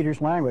describing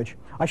Peter's language.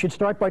 I should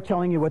start by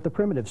telling you what the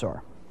primitives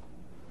are.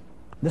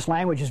 This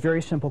language is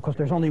very simple because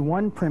there's only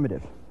one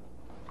primitive.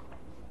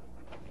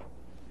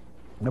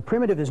 The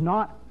primitive is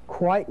not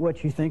quite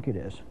what you think it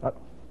is.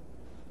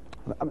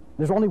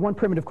 There's only one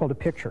primitive called a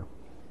picture.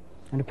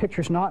 And a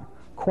picture is not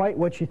quite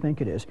what you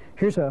think it is.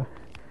 Here's an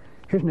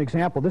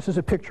example. This is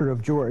a picture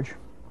of George.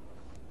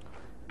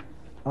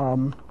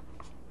 The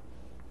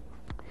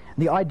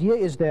idea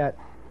is that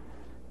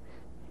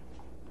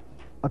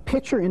a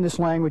picture in this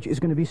language is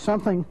going to be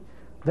something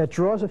that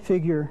draws a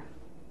figure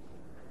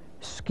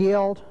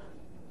scaled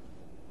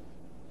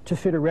to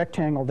fit a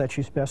rectangle that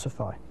you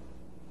specify.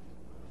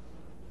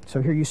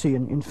 So here you see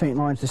in faint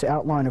lines this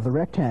outline of the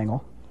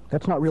rectangle.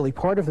 That's not really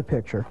part of the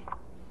picture.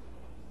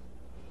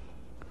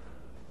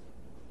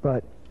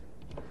 But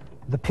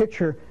the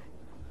picture,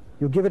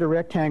 you'll give it a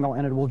rectangle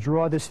and it will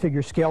draw this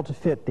figure scaled to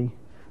fit the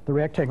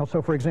rectangle.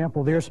 So for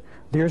example, there's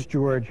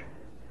George,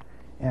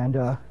 and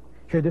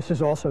here this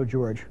is also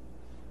George.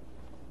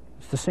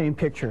 It's the same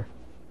picture,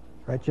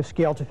 right? Just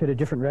scaled to fit a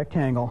different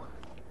rectangle.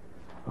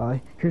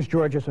 Here's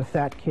George as a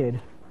fat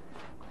kid,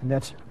 and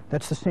that's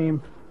the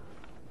same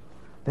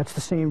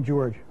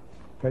George.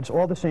 Right? It's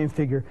all the same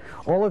figure.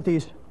 All of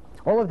these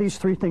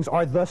three things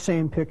are the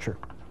same picture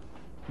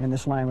in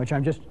this language.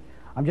 I'm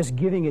just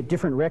giving it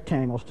different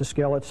rectangles to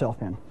scale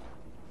itself in.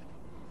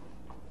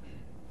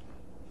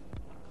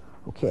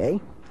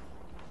 Okay,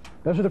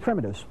 those are the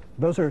primitives.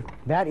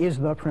 That is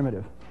the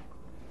primitive.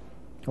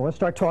 So let's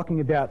start talking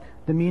about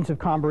the means of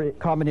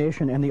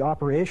combination and the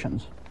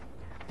operations.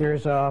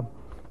 There's, for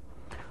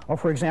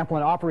example,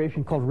 an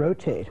operation called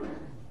rotate.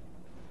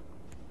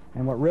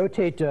 And what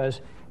rotate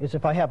does is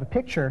if I have a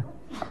picture,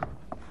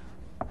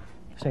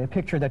 say a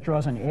picture that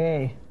draws an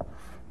A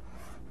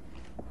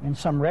in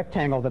some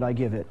rectangle that I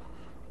give it,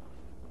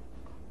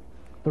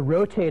 the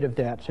rotate of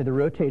that, say the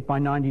rotate by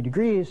 90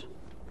 degrees,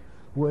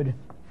 would,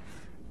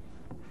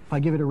 if I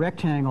give it a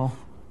rectangle,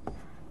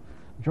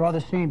 draw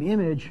the same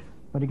image,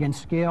 but again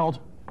scaled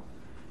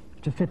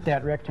to fit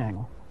that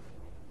rectangle.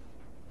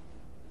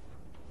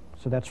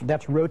 So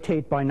that's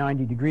rotate by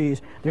 90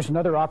 degrees. There's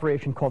another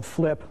operation called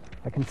flip.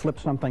 I can flip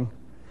something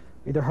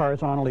either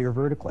horizontally or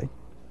vertically.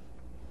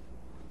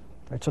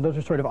 Right, so those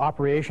are sort of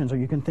operations, or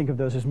you can think of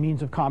those as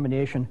means of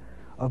combination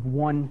of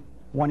one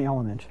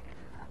element.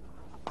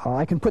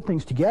 I can put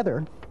things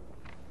together.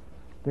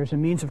 There's a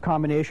means of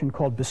combination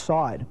called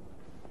beside.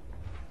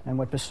 And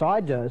what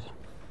beside does,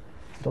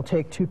 it'll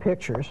take two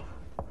pictures,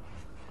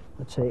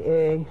 let's say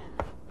A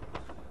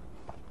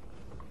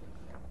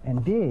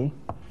and B,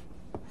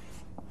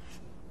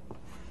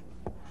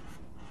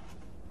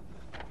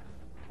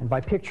 and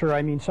by picture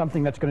I mean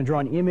something that's going to draw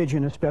an image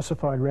in a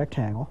specified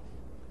rectangle.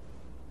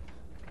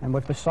 And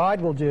what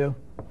beside will do,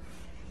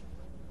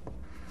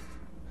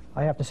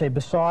 I have to say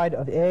beside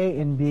of A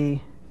and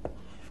B,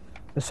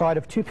 beside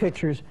of two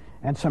pictures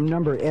and some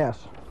number S.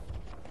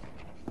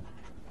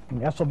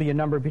 And S will be a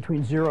number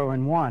between 0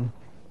 and 1.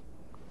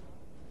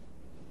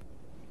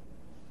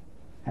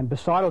 And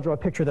beside will draw a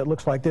picture that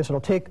looks like this.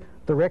 It'll take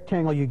the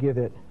rectangle you give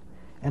it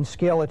and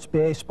scale its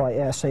base by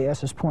S. Say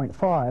S is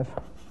 0.5.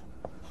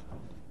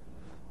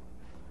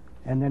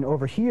 And then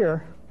over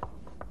here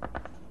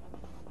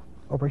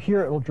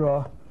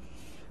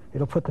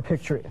it'll put the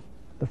picture,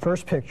 the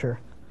first picture,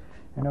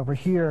 and over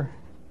here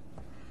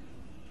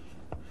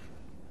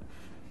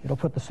it'll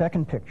put the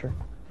second picture.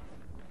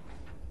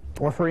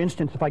 Or for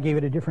instance, if I gave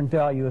it a different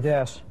value of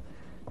S,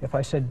 if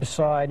I said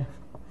beside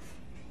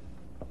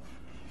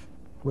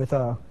with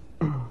a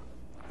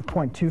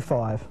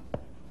 0.25,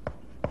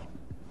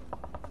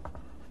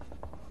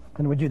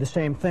 then it would do the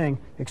same thing,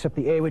 except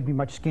the A would be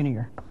much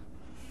skinnier.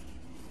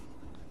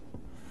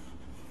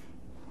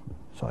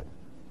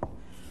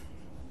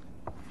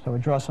 So I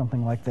would draw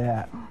something like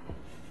that.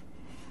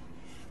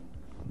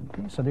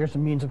 Okay, so there's the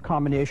means of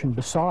combination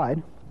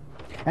beside.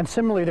 And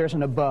similarly, there's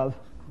an above,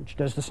 which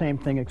does the same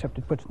thing, except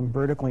it puts them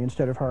vertically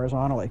instead of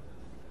horizontally.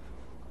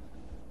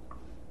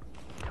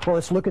 Well,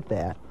 let's look at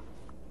that.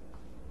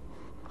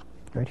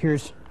 Right,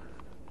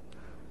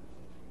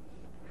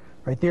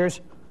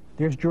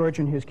 there's George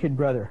and his kid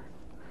brother,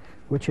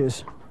 which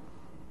is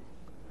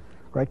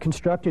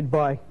constructed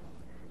by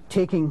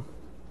taking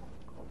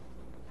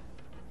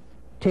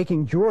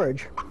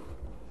George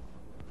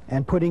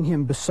and putting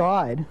him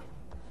beside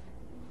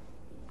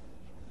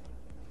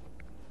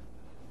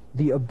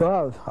the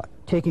above,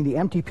 taking the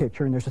empty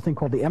picture, and there's a thing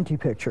called the empty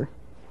picture,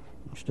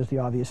 which does the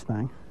obvious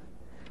thing,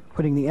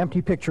 putting the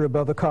empty picture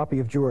above a copy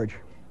of George,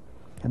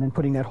 and then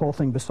putting that whole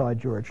thing beside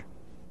George.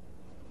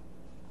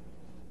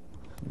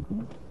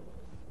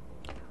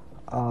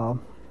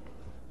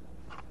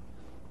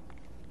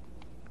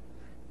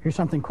 Here's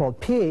something called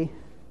P,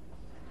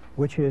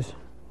 which is,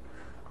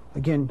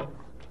 again,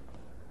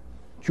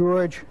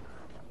 George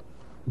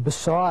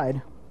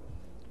beside,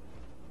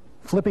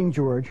 flipping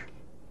George,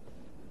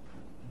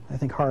 I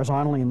think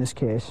horizontally in this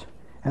case,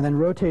 and then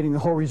rotating the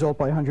whole result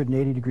by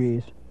 180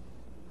 degrees,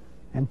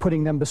 and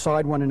putting them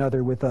beside one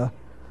another with the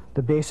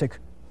basic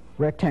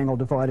rectangle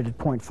divided at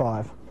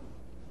 0.5.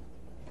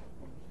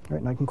 Right,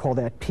 and I can call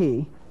that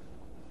P.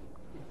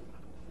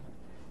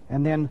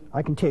 And then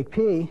I can take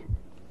P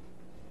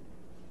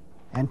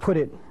and put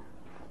it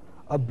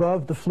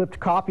above the flipped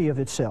copy of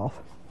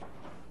itself,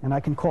 and I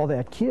can call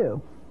that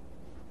Q.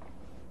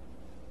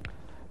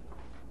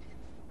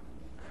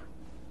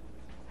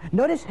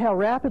 Notice how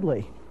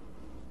rapidly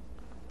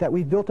that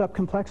we've built up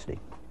complexity.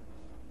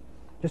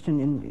 Just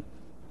in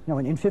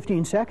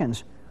 15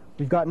 seconds,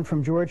 we've gotten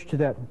from George to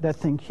that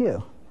thing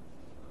Q.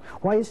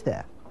 Why is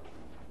that?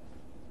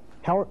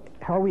 How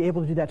are we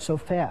able to do that so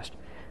fast?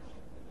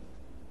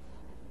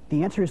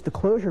 The answer is the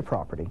closure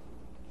property.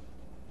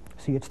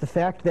 See, it's the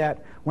fact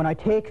that when I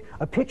take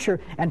a picture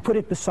and put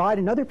it beside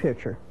another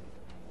picture,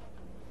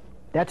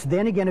 that's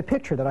then again a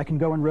picture that I can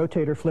go and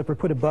rotate or flip or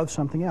put above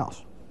something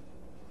else.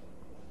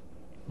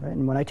 Right?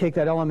 And when I take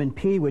that element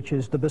P, which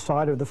is the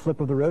beside or the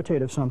flip or the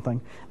rotate of something,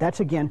 that's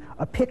again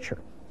a picture.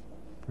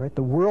 Right?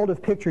 The world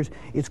of pictures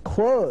is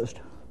closed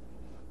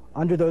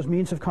under those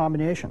means of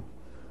combination.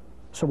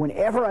 So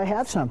whenever I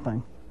have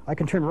something, I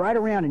can turn right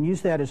around and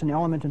use that as an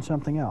element in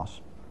something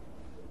else.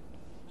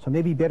 So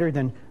maybe better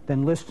than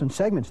lists and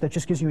segments. That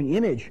just gives you an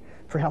image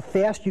for how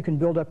fast you can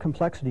build up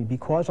complexity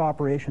because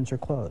operations are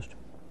closed.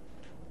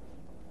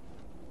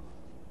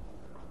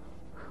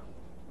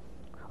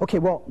 Okay,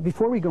 well,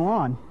 before we go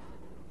on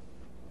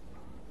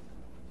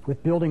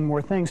with building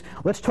more things,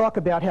 let's talk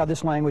about how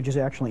this language is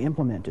actually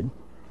implemented.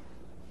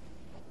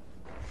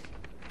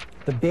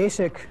 The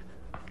basic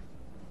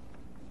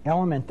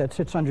element that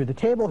sits under the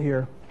table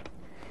here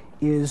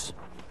is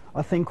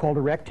a thing called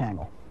a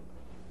rectangle.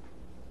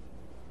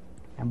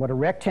 And what a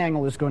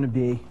rectangle is going to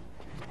be,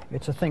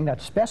 it's a thing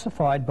that's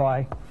specified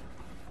by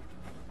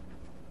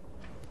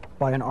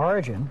an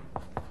origin.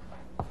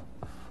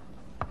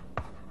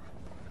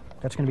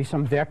 That's going to be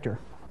some vector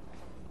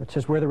that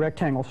says where the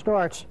rectangle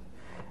starts,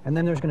 and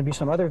then there's going to be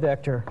some other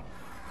vector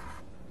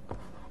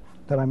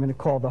that I'm going to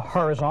call the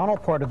horizontal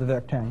part of the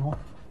rectangle,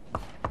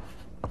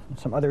 and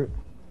some other,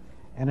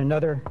 and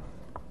another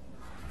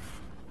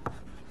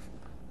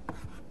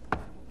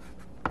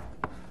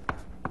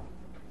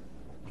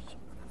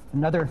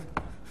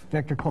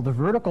vector called the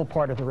vertical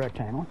part of the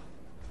rectangle,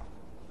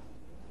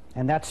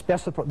 and that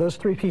specifies those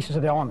three pieces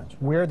of elements: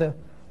 where the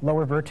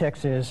lower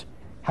vertex is,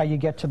 how you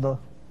get to the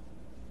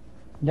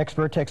next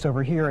vertex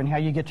over here, and how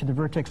you get to the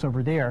vertex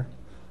over there.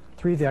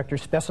 Three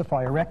vectors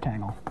specify a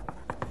rectangle.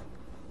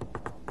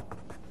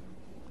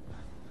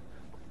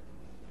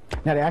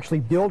 Now, to actually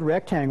build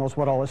rectangles,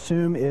 what I'll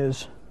assume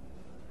is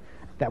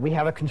that we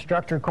have a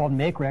constructor called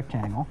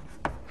makeRectangle,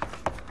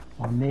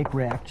 or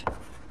makeRect,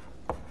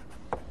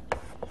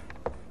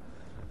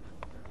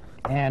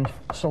 and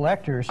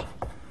selectors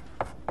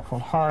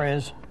called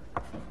horiz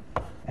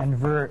and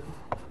vert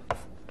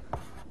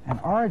and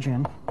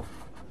origin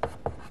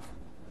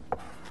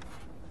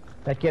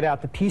that get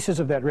out the pieces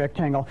of that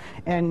rectangle.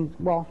 And,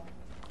 well,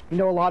 you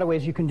know a lot of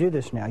ways you can do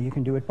this now. You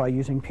can do it by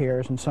using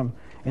pairs in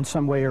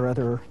some way or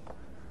other,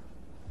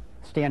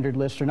 standard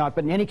lists or not.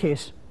 But in any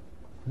case,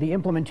 the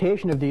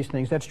implementation of these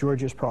things, that's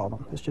George's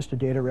problem. It's just a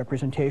data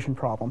representation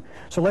problem.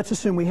 So let's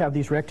assume we have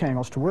these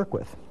rectangles to work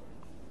with.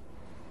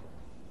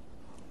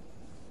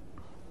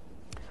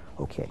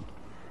 Okay.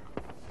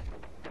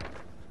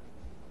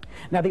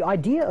 Now, the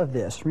idea of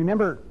this,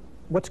 remember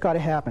what's got to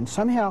happen.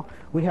 Somehow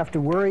we have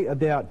to worry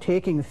about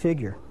taking a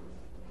figure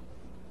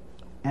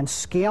and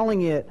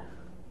scaling it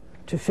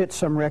to fit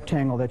some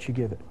rectangle that you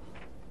give it.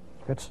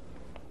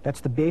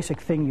 That's the basic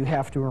thing you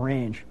have to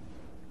arrange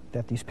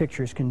that these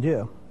pictures can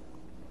do.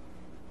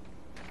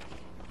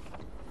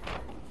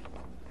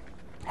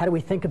 How do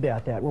we think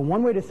about that? Well,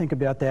 one way to think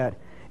about that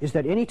is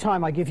that any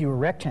time I give you a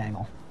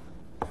rectangle,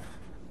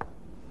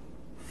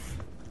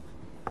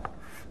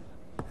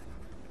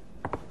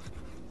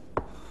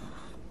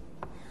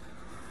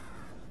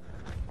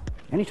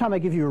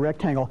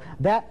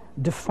 that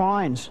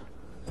defines,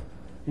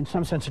 in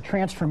some sense, a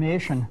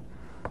transformation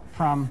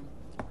from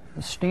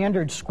the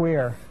standard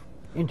square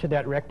into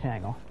that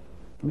rectangle.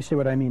 Let me see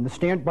what I mean.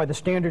 By the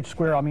standard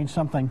square, I mean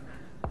something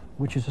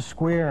which is a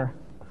square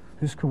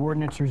whose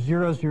coordinates are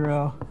 0,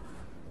 0,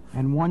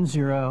 and 1,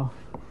 0,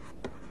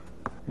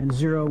 and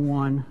 0,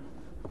 1,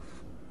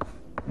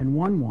 and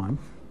 1, 1.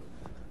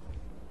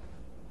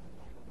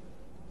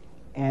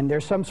 And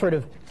there's some sort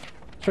of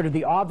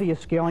the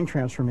obvious scaling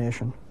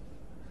transformation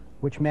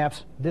which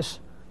maps this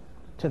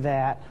to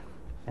that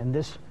and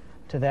this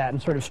to that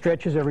and sort of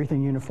stretches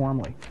everything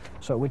uniformly.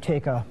 So it would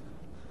take a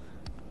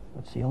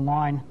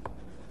line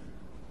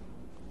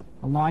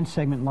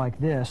segment like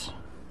this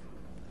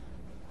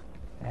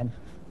and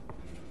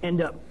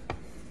end up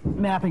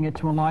mapping it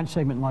to a line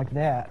segment like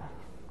that.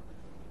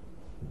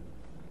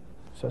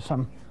 So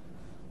some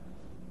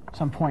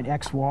point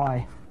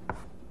xy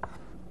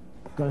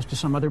goes to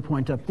some other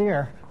point up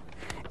there.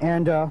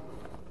 And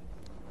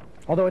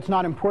although it's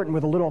not important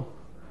with a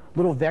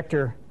little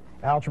vector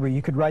algebra,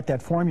 you could write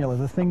that formula.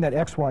 The thing that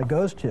xy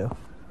goes to,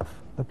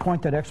 the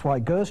point that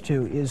xy goes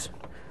to, is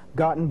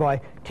gotten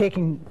by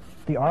taking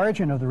the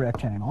origin of the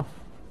rectangle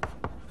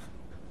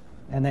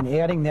and then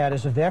adding that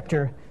as a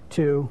vector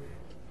to,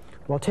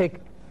 well, take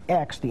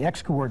x, the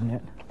x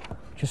coordinate,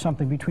 which is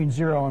something between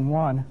 0 and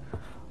 1,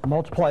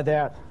 multiply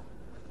that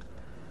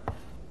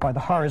by the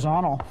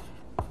horizontal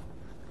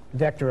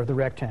vector of the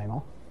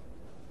rectangle,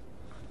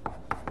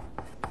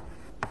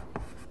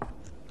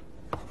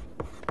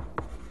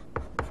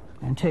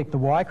 and take the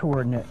y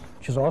coordinate,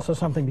 which is also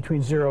something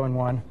between 0 and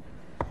 1,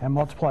 and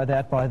multiply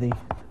that by the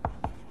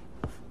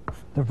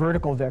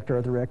vertical vector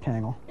of the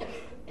rectangle.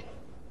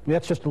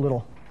 That's just a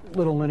little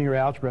linear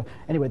algebra.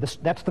 Anyway,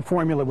 that's the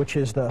formula, which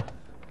is the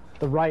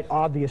right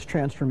obvious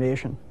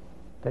transformation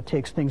that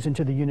takes things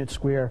into the unit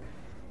square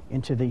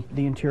into the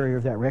interior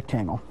of that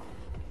rectangle.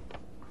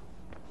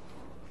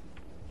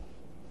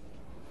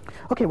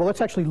 Okay, well,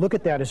 let's actually look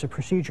at that as a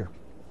procedure.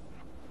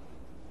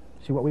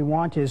 See, what we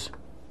want is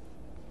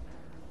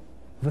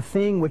the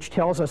thing which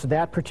tells us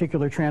that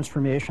particular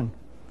transformation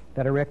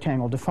that a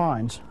rectangle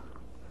defines.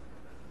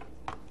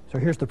 So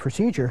here's the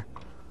procedure.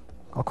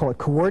 I'll call it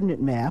coordinate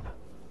map.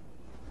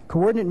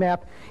 Coordinate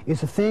map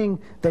is a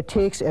thing that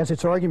takes as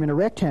its argument a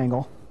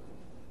rectangle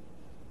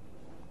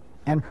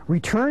and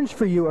returns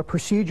for you a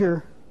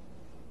procedure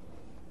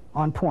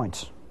on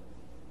points.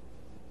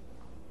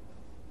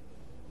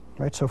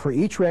 Right? So for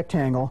each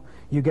rectangle,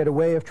 you get a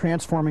way of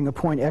transforming a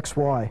point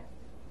xy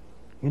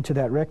into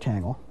that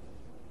rectangle.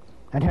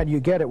 And how do you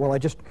get it? Well, I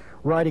just,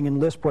 writing in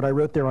Lisp what I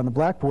wrote there on the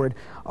blackboard,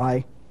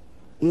 I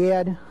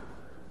add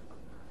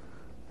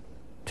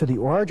to the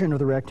origin of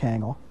the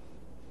rectangle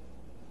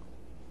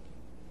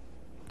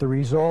the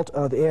result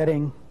of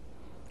adding,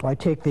 I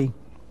take the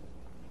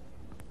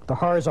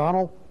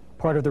horizontal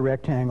part of the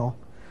rectangle,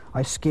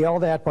 I scale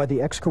that by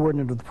the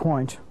x-coordinate of the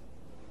point,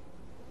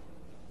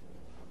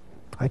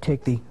 I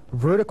take the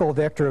vertical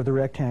vector of the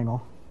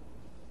rectangle,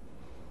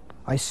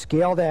 I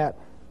scale that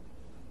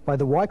by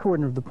the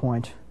y-coordinate of the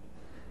point,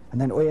 and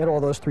then add all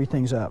those three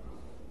things up.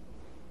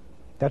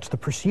 That's the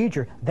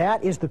procedure.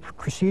 That is the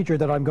procedure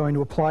that I'm going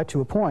to apply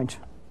to a point.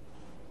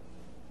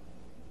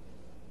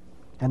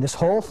 And this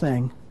whole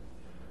thing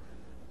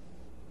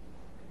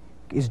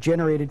is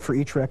generated for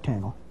each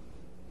rectangle.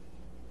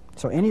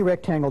 So any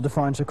rectangle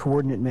defines a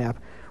coordinate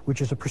map,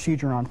 which is a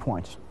procedure on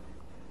points.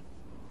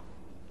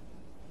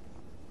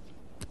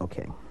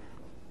 Okay.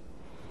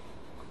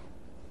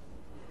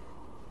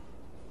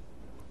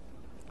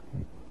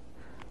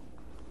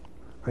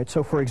 Right,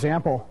 so for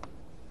example,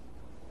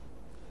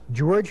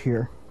 George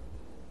here,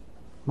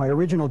 my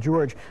original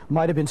George,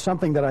 might have been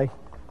something that I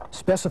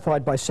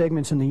specified by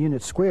segments in the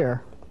unit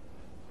square.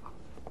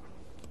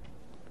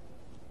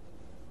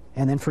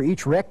 And then for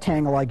each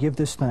rectangle I give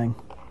this thing,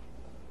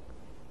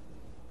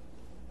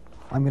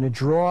 I'm going to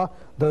draw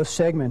those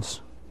segments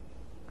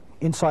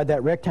inside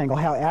that rectangle.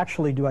 How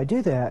actually do I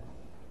do that?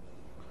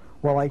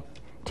 Well, I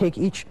take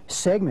each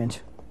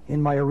segment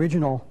in my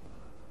original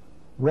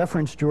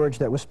reference George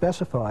that was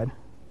specified,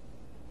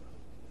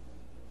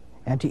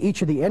 and to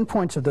each of the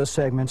endpoints of those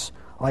segments,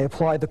 I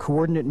apply the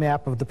coordinate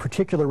map of the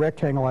particular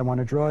rectangle I want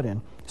to draw it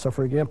in. So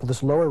for example,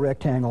 this lower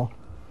rectangle,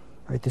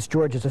 right, this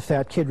George is a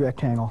fat kid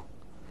rectangle,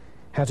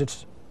 has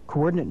its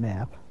coordinate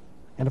map,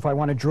 and if I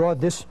want to draw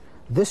this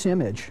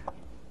image,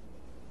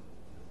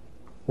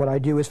 what I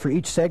do is for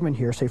each segment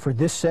here, say for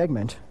this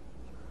segment,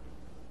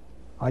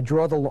 I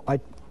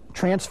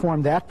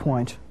transform that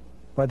point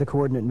by the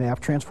coordinate map,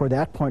 transform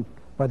that point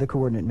by the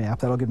coordinate map,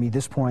 that'll give me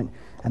this point,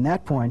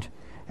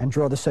 and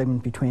draw the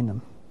segment between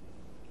them.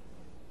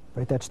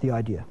 Right, that's the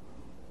idea.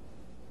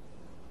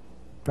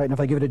 Right, and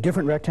if I give it a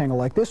different rectangle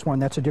like this one,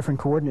 that's a different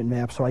coordinate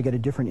map, so I get a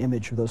different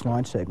image of those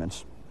line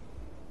segments.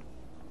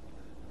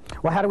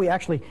 Well, how do we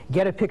actually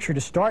get a picture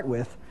to start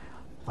with?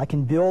 I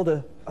can build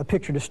a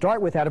picture to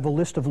start with out of a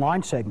list of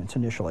line segments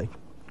initially.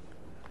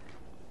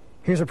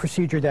 Here's a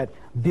procedure that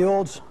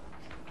builds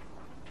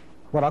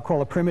what I'll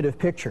call a primitive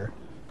picture,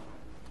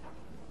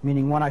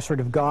 meaning one I sort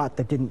of got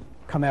that didn't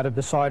come out of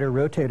the side or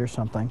rotate or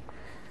something.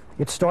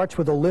 It starts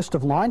with a list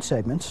of line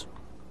segments.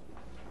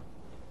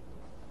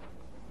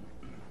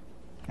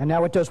 And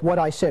now it does what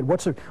I said.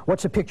 What's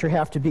a picture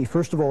have to be?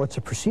 First of all, it's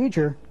a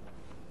procedure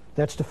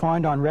that's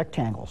defined on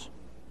rectangles.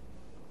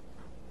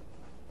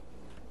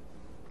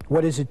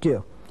 What does it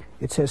do?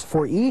 It says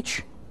for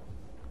each,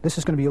 this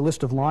is going to be a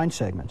list of line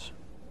segments.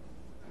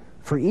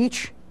 For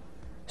each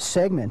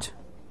segment,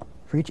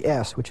 for each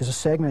S, which is a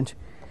segment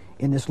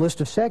in this list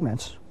of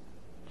segments,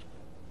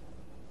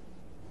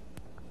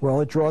 well,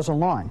 it draws a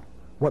line.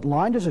 What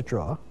line does it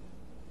draw?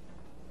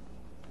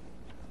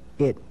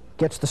 It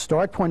gets the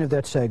start point of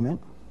that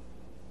segment,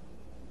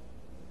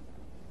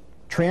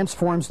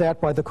 transforms that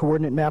by the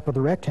coordinate map of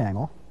the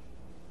rectangle.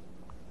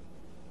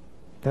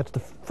 That's the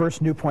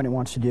first new point it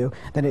wants to do.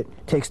 Then it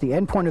takes the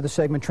end point of the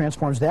segment,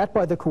 transforms that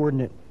by the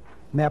coordinate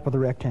map of the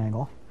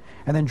rectangle,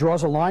 and then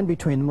draws a line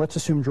between them. Let's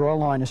assume draw a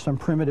line is some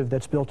primitive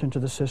that's built into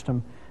the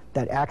system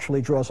that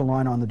actually draws a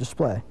line on the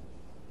display.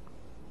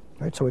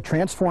 Right, so it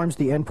transforms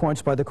the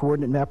endpoints by the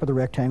coordinate map of the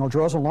rectangle,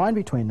 draws a line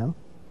between them,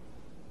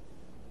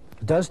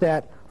 does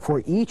that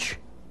for each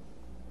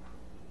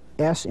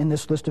S in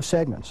this list of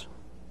segments.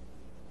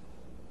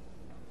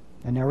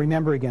 And now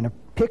remember again, a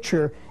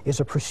picture is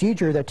a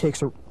procedure that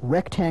takes a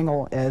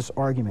rectangle as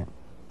argument.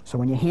 So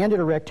when you hand it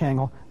a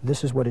rectangle,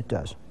 this is what it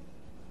does.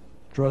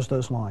 Draws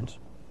those lines.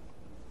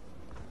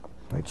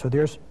 Right, so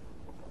there's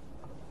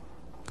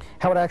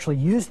how would I actually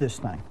use this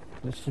thing.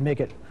 Just to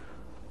make it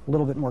a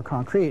little bit more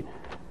concrete.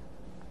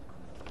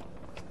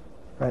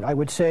 Right, I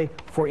would say,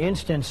 for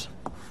instance,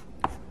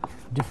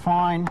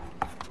 define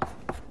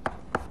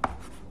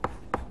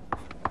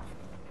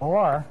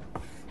R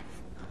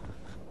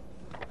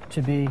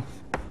to be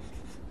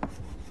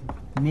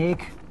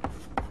make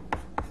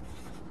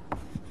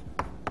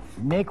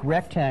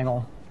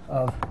rectangle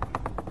of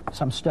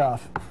some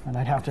stuff, and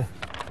I'd have to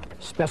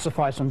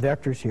specify some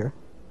vectors here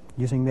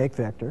using make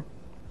vector.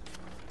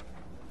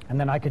 And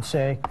then I could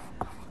say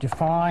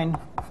define,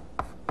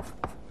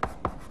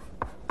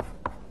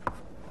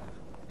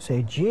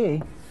 say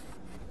G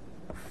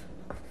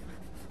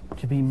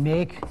to be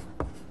make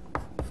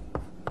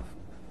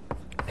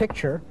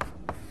picture,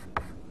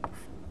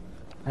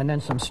 and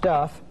then some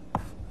stuff.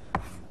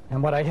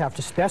 And what I'd have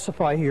to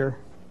specify here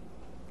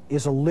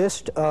is a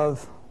list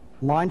of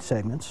line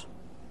segments,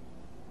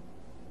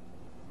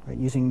 right,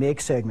 using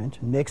make segment.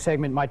 And make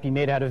segment might be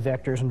made out of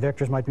vectors, and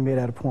vectors might be made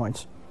out of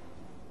points.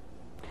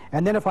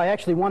 And then if I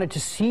actually wanted to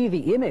see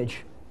the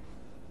image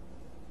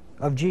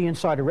of G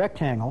inside a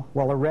rectangle,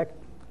 well,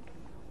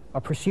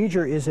 a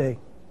procedure is a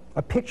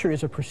picture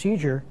is a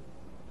procedure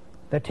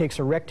that takes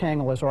a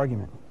rectangle as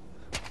argument.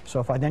 So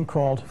if I then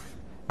called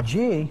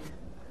G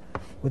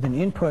with an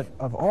input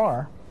of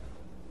R,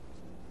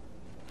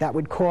 that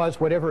would cause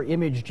whatever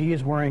image G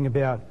is worrying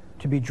about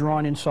to be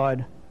drawn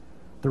inside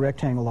the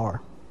rectangle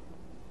R.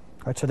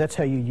 All right, so that's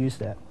how you use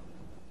that.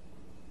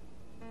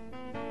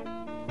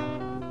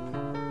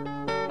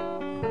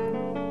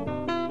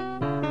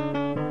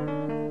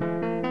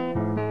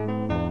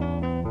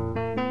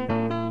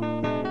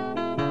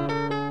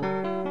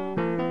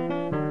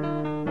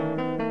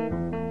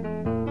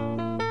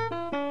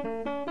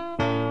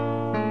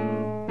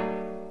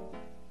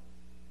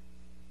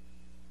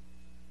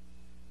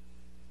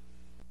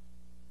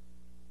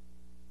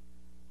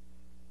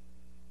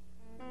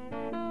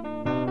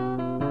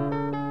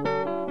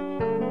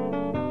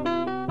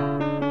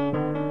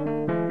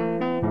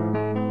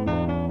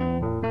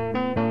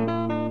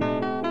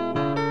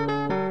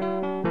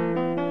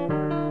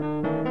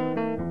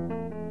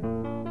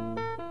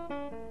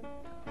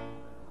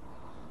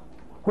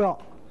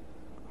 Well,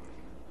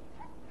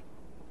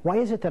 why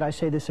is it that I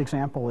say this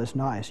example is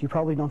nice? You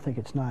probably don't think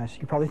it's nice.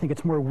 You probably think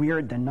it's more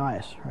weird than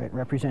nice, right?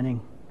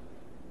 Representing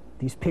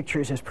these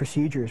pictures as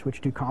procedures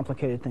which do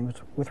complicated things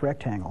with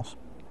rectangles.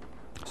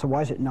 So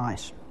why is it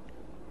nice?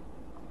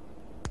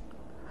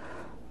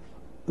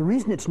 The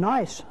reason it's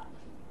nice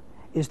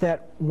is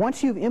that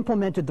once you've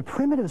implemented the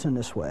primitives in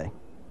this way,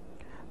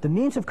 the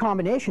means of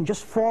combination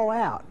just fall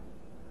out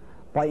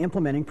by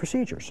implementing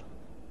procedures.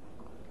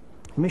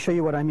 Let me show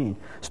you what I mean.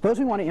 Suppose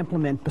we want to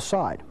implement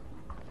beside.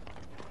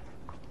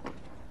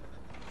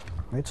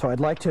 Right, so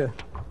I'd like to,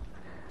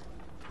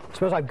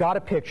 suppose I've got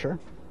a picture.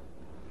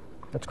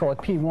 Let's call it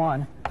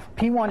P1.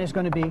 P1 is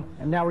going to be,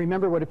 and now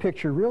remember what a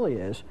picture really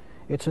is.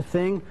 It's a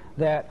thing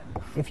that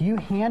if you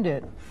hand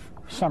it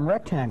some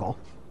rectangle,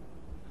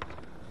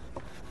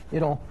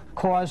 it'll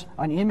cause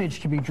an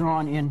image to be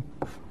drawn in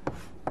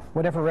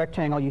whatever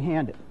rectangle you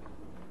hand it.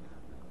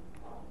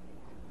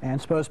 And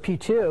suppose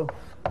P2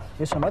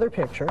 is some other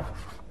picture,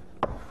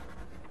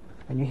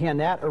 and you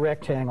hand that a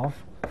rectangle,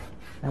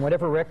 and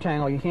whatever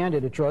rectangle you hand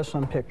it, it draws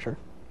some picture.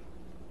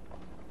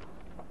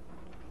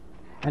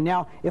 And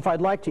now, if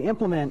I'd like to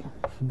implement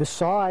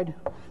beside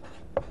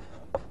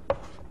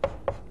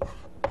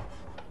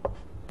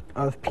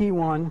of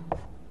P1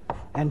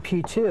 and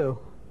P2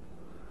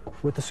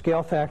 with the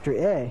scale factor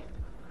A,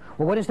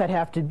 well, what does that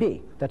have to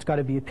be? That's got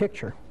to be a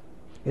picture.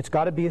 It's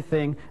got to be a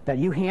thing that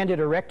you handed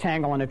a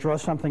rectangle and it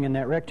draws something in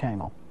that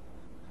rectangle.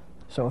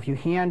 So if you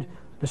hand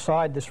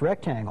beside this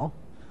rectangle,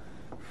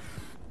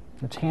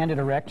 it's handed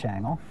a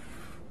rectangle,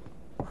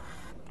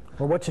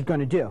 well, what's it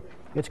going to do?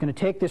 It's going to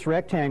take this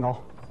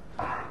rectangle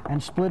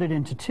and split it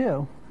into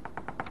two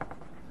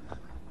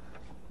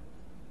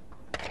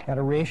at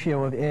a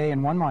ratio of A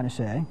and 1 minus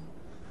A.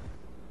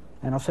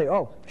 And I'll say,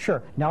 oh,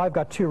 sure, now I've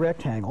got two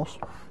rectangles.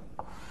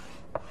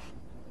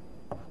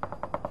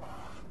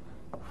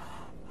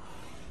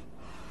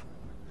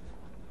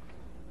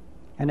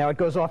 And now it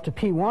goes off to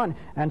P1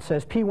 and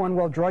says, P1,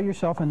 well, draw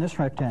yourself in this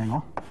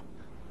rectangle.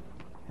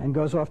 And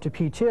goes off to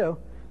P2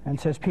 and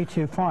says,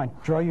 P2, fine,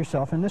 draw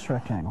yourself in this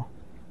rectangle.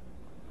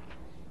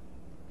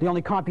 The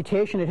only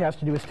computation it has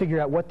to do is figure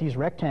out what these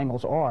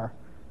rectangles are.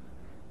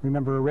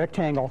 Remember, a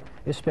rectangle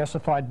is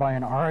specified by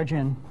an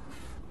origin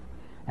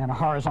and a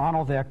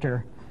horizontal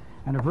vector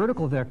and a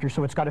vertical vector,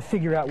 so it's got to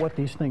figure out what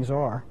these things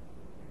are.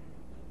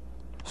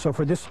 So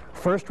for this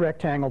first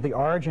rectangle, the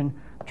origin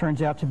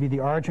turns out to be the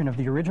origin of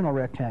the original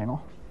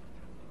rectangle.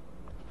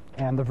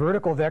 And the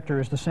vertical vector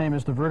is the same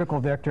as the vertical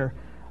vector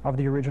of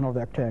the original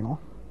rectangle.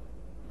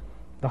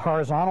 The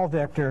horizontal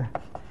vector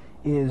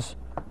is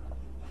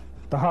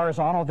the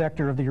horizontal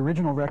vector of the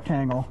original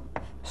rectangle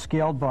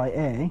scaled by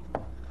A.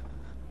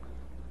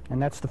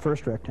 And that's the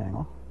first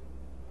rectangle.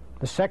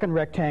 The second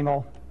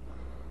rectangle,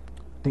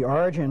 the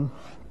origin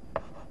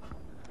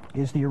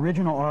is the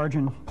original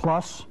origin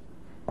plus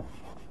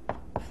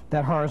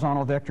that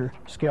horizontal vector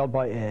scaled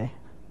by A.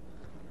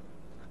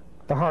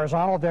 The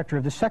horizontal vector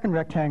of the second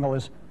rectangle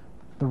is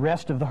the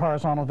rest of the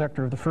horizontal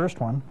vector of the first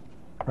one,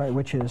 right,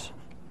 which is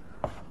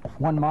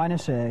 1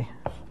 minus A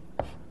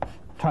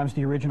times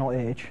the original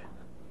H,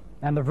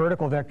 and the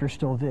vertical vector is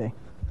still V.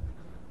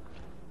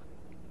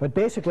 But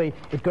basically,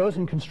 it goes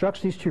and constructs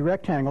these two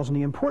rectangles, and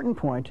the important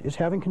point is,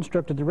 having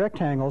constructed the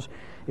rectangles,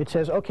 it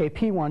says, okay,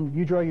 P1,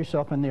 you draw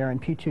yourself in there,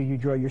 and P2, you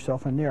draw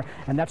yourself in there,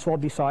 and that's all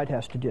beside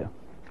has to do.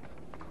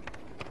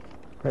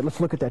 Right,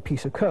 let's look at that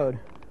piece of code.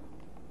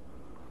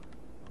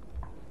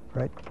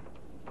 Right?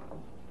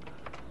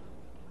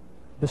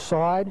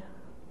 Beside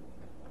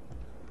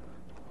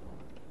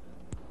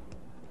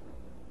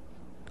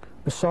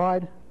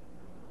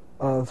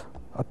of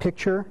a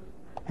picture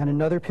and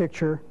another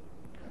picture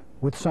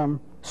with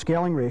some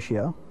scaling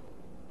ratio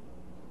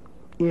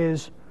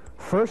is,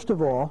 first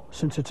of all,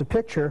 since it's a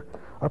picture,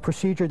 a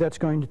procedure that's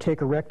going to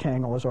take a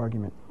rectangle as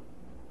argument.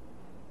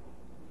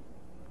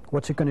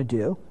 What's it going to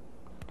do?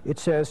 It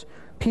says,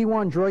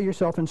 P1, draw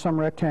yourself in some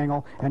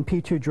rectangle, and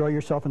P2, draw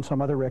yourself in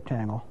some other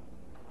rectangle.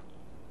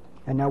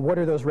 And now what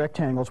are those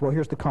rectangles? Well,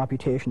 here's the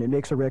computation. It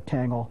makes a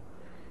rectangle,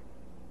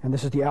 and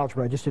this is the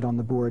algebra I just did on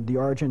the board. The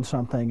origin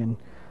something, and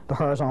the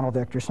horizontal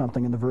vector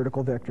something, and the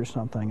vertical vector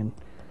something. And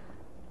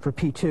for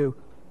P2,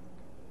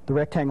 the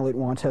rectangle it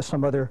wants has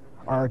some other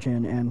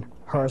origin and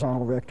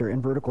horizontal vector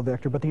and vertical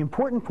vector. But the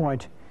important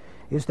point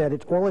is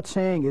that all it's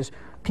saying is,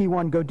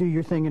 P1, go do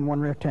your thing in one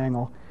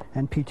rectangle,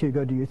 and P2,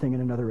 go do your thing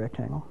in another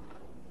rectangle.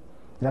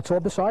 That's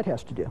all beside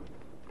has to do.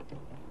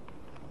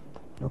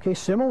 Okay,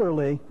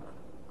 similarly,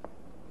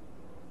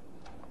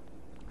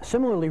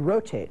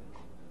 rotate.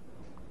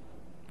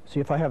 See,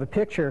 if I have a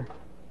picture,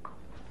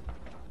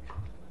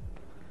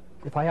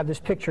 if I have this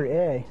picture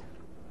A,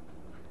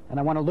 and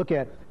I want to look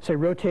at, say,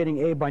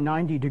 rotating A by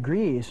 90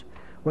 degrees,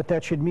 what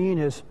that should mean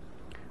is,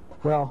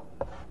 well,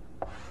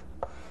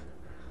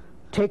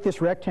 take this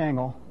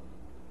rectangle,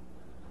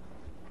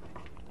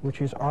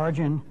 which is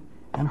origin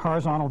and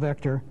horizontal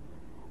vector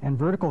and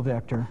vertical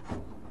vector,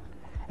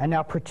 and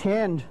now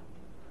pretend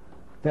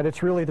that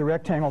it's really the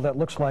rectangle that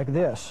looks like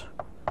this,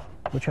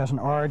 which has an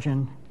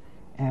origin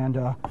and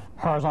a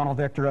horizontal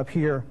vector up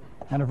here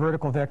and a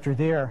vertical vector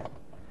there.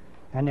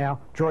 And now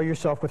draw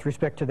yourself with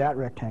respect to that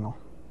rectangle.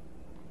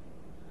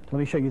 Let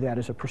me show you that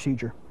as a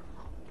procedure.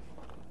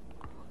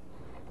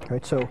 All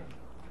right, so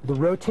the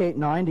rotate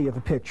 90 of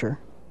a picture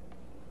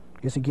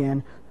is,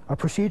 again, a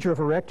procedure of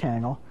a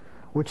rectangle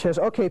which says,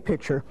 okay,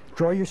 picture,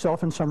 draw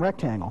yourself in some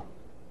rectangle.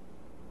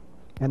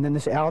 And then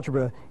this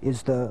algebra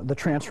is the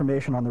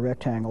transformation on the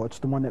rectangle. It's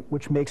the one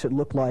which makes it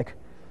look like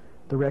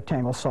the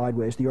rectangle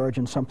sideways, the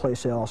origin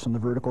someplace else, and the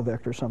vertical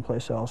vector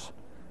someplace else,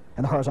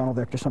 and the horizontal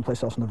vector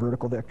someplace else, and the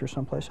vertical vector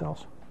someplace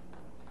else.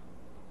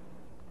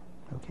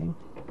 Okay?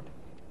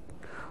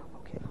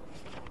 Okay.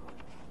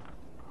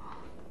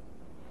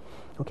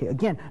 Okay,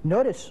 again,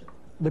 notice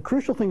the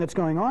crucial thing that's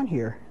going on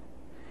here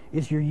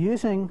is you're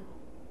using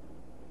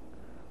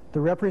the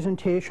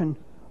representation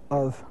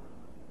of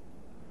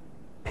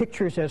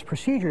pictures as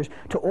procedures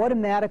to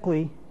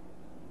automatically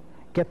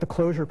get the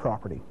closure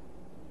property.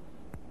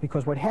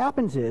 Because what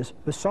happens is,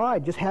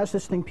 beside just has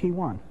this thing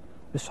P1.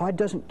 Beside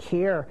doesn't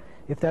care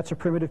if that's a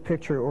primitive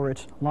picture or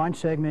it's line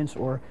segments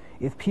or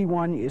if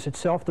P1 is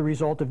itself the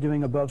result of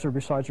doing aboves or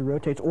besides or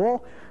rotates.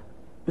 All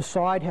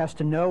beside has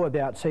to know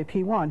about, say,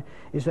 P1,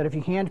 is that if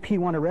you hand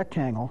P1 a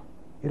rectangle,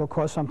 it'll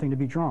cause something to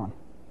be drawn.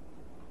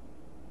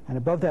 And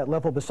above that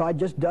level, beside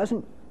just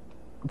doesn't,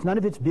 it's none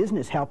of its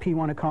business how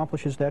P1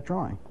 accomplishes that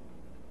drawing.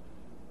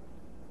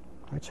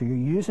 Right, so you're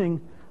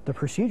using the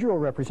procedural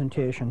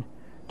representation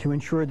to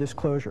ensure this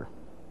closure.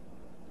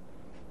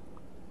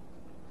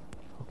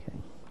 Okay.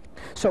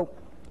 So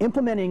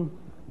implementing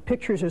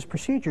pictures as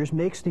procedures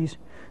makes these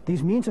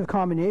means of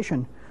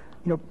combination,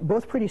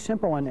 both pretty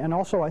simple and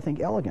also, I think,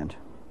 elegant.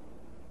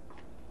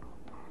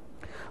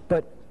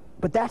 But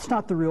that's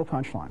not the real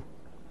punchline.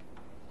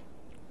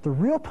 The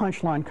real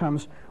punchline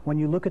comes when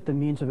you look at the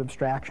means of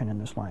abstraction in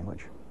this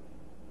language.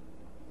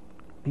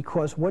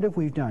 Because what have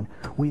we done?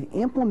 We've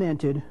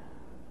implemented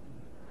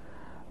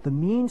the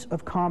means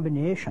of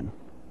combination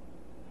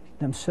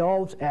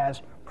themselves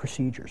as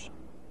procedures.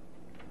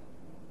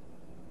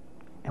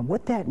 And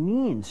what that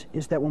means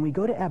is that when we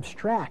go to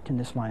abstract in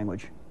this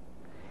language,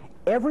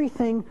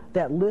 everything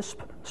that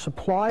Lisp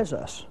supplies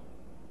us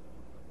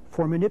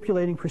for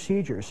manipulating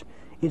procedures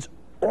is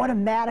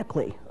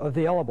automatically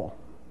available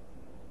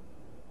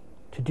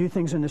to do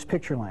things in this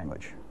picture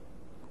language.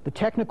 The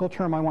technical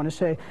term I want to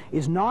say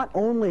is not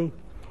only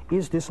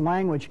is this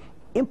language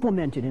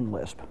implemented in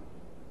Lisp,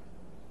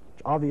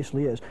 which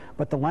obviously is,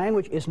 but the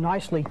language is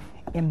nicely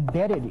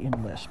embedded in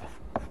Lisp.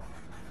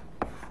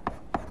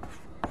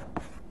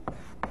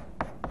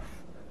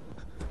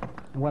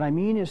 And what I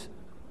mean is,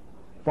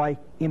 by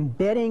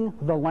embedding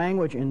the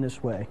language in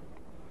this way,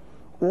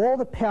 all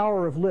the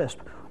power of Lisp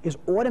is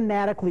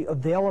automatically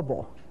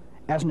available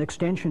as an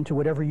extension to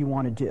whatever you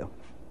want to do.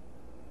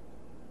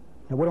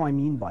 Now, what do I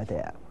mean by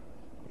that?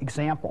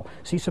 Example.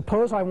 See,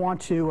 suppose I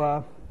want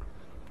to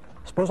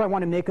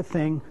make a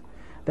thing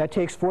that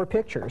takes 4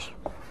 pictures,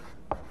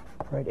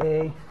 right?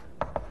 A,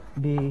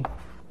 B,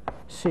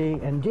 C,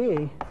 and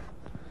D,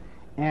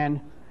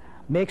 and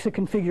makes a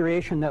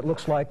configuration that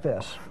looks like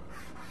this.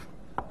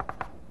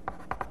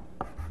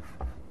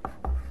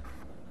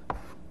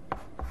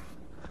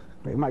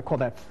 You might call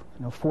that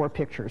 4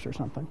 pictures or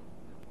something.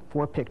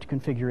 4-picked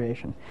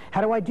configuration. How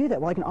do I do that?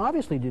 Well, I can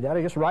obviously do that.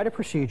 I just write a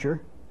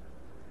procedure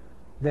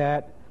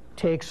that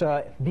takes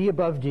B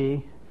above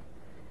D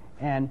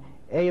and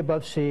A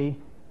above C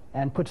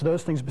and puts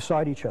those things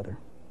beside each other.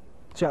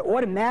 So I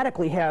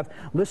automatically have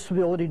Lisp's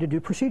ability to do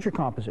procedure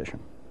composition.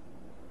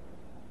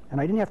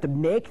 And I didn't have to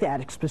make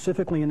that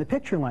specifically in the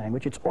picture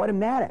language. It's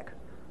automatic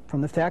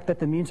from the fact that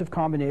the means of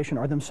combination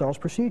are themselves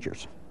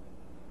procedures.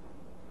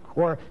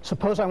 Or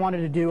suppose I wanted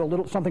to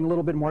do something a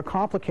little bit more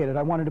complicated.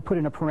 I wanted to put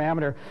in a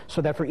parameter so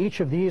that for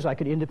each of these I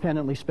could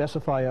independently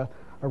specify a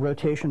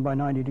rotation by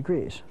 90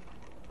 degrees.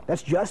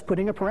 That's just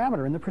putting a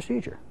parameter in the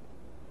procedure.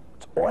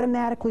 It's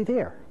automatically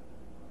there.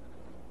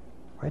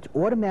 Right? It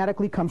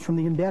automatically comes from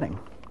the embedding.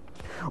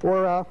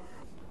 Or,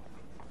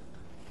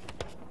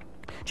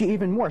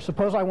 even more.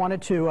 Suppose I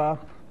wanted to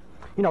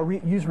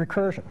use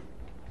recursion.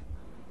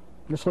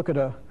 Let's look at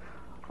a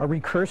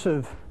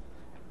recursive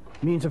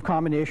means of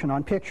combination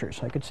on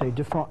pictures. I could say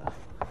define.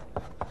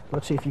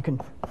 Let's see if you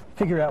can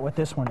figure out what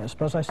this one is.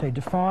 Suppose I say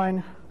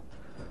define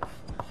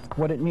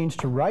what it means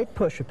to right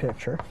push a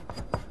picture.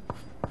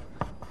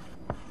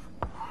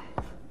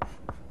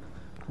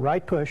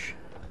 Right push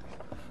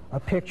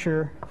a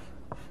picture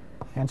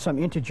and some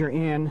integer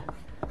n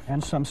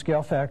and some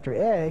scale factor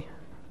a.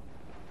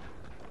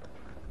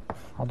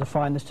 I'll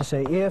define this to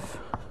say if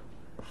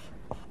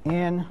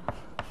n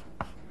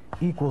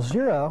equals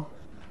 0,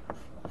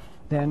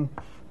 then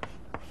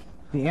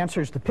the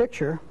answer is the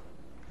picture.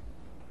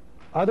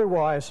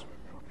 Otherwise,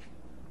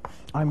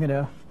 I'm going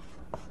to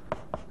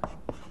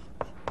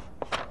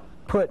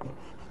put,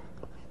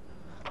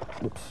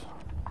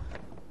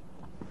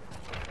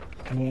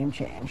 name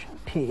change,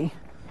 P.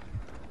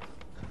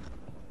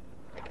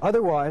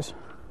 Otherwise,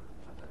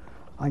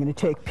 I'm going to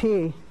take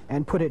P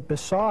and put it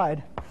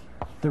beside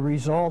the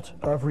result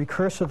of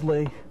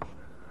recursively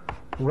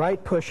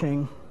right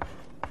pushing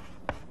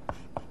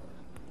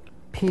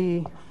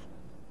P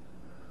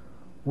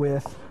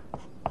with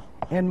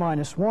n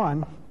minus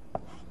 1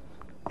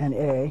 and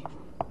a,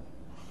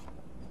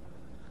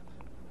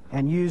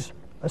 and use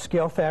a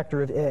scale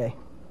factor of a.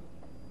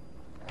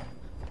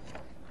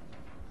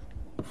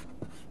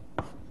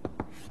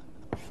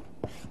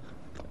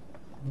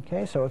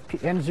 Okay, so if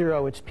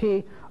n0, it's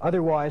p.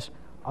 Otherwise,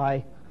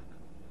 I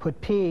put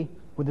p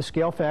with the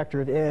scale factor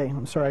of a.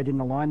 I'm sorry, I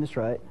didn't align this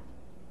right.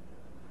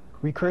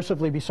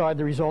 Recursively beside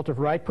the result of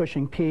right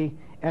pushing p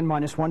n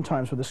minus 1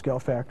 times with the scale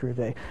factor of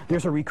a.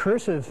 There's a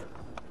recursive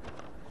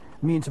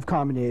means of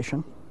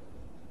combination.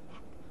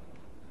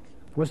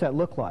 What does that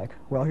look like?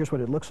 Well, here's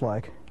what it looks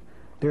like.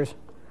 There's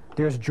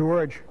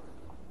George.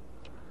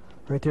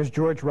 Right, there's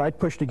George right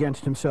pushed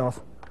against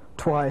himself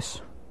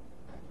twice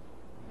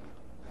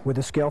with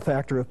a scale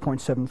factor of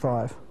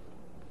 0.75.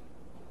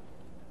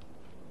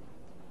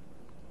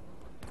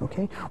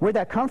 Okay, where'd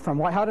that come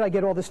from? How did I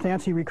get all this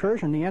fancy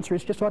recursion? The answer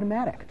is just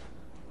automatic.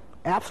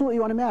 Absolutely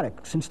automatic.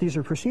 Since these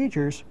are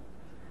procedures,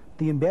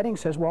 the embedding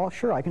says, well,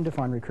 sure, I can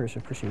define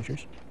recursive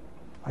procedures.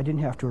 I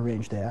didn't have to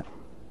arrange that.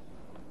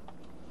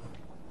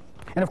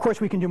 And of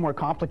course, we can do more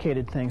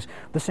complicated things.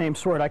 The same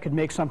sort, I could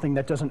make something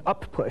that does an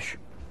up push,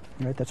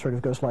 right? That sort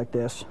of goes like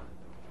this,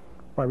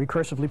 by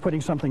recursively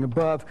putting something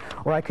above.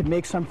 Or I could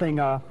make something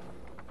that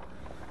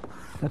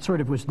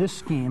sort of was this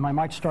scheme. I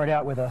might start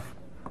out with a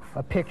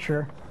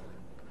picture,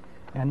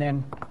 and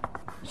then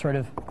sort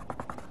of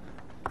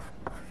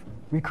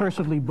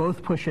recursively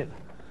both push it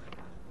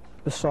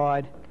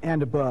beside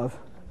and above.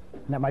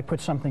 And that might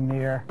put something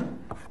there.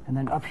 And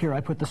then up here,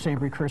 I put the same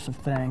recursive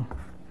thing.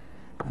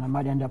 And I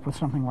might end up with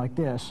something like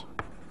this.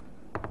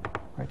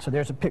 Right, so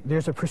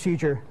there's a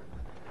procedure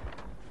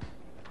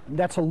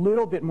that's a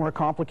little bit more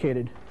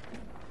complicated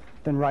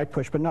than right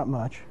push, but not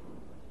much.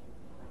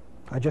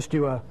 I just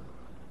do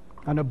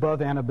an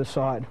above and a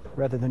beside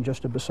rather than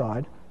just a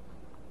beside.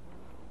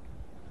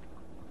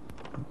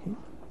 Okay.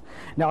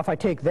 Now, if I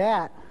take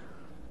that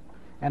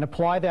and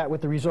apply that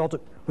with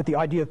the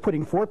idea of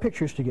putting 4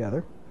 pictures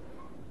together,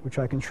 which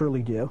I can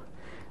surely do,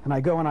 and I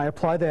go and I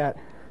apply that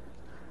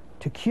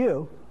to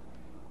Q,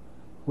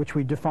 which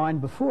we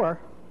defined before,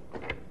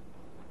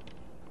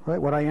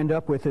 right? What I end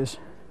up with is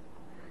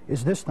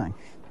this thing,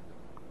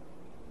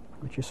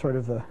 which is sort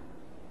of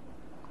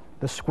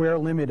the square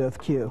limit of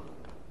Q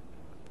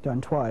done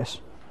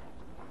twice.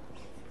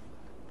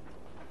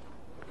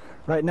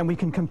 Right, and then we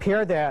can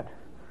compare that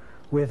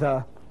with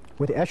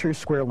Escher's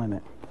square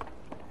limit.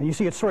 And you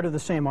see it's sort of the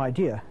same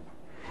idea.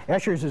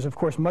 Escher's is, of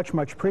course, much,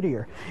 much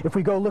prettier. If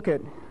we go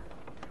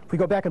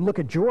back and look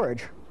at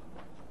George,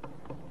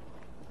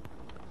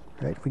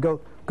 right? If we go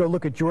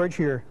look at George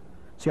here,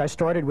 see, I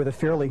started with a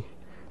fairly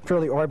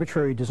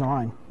arbitrary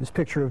design, this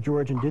picture of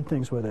George, and did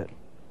things with it.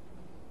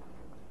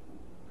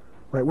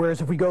 Right?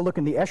 Whereas if we go look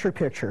in the Escher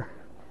picture,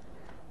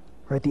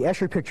 right, the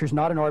Escher picture is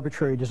not an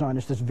arbitrary design.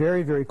 It's this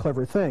very, very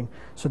clever thing,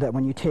 so that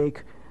when you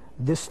take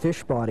this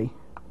fish body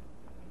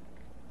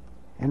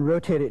and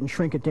rotate it and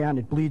shrink it down,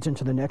 it bleeds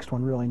into the next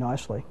one really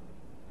nicely.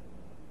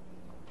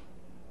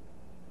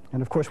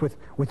 And of course,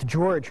 with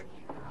George,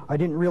 I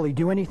didn't really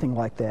do anything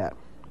like that.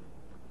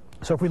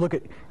 So if we look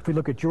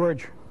at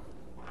George,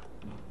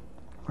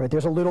 right,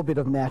 there's a little bit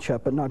of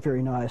matchup, but not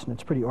very nice, and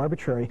it's pretty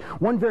arbitrary.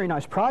 One very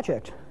nice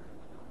project,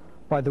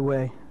 by the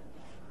way,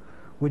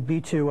 would be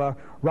to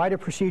write a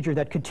procedure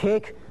that could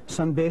take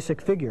some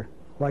basic figure,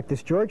 like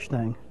this George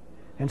thing,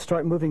 and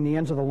start moving the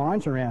ends of the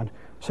lines around,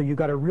 so you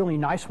got a really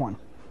nice one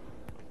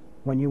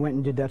when you went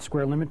and did that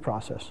square limit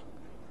process.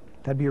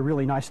 That'd be a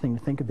really nice thing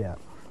to think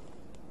about.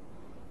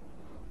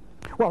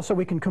 Well, so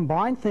we can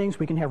combine things,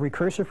 we can have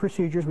recursive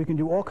procedures, we can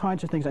do all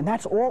kinds of things, and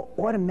that's all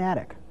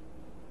automatic.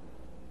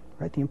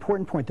 Right? The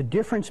important point, the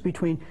difference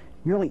between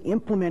merely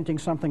implementing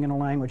something in a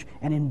language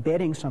and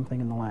embedding something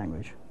in the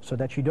language, so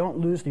that you don't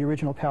lose the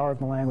original power of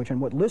the language, and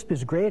what Lisp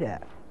is great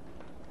at.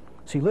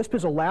 See, Lisp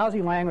is a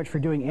lousy language for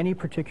doing any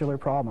particular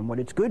problem. What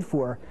it's good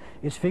for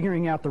is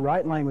figuring out the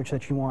right language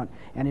that you want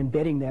and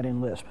embedding that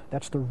in Lisp.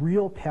 That's the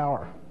real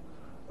power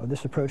of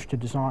this approach to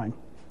design.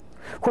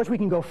 Of course, we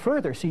can go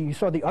further. See, you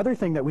saw the other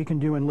thing that we can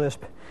do in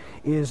Lisp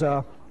is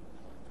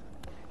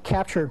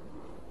capture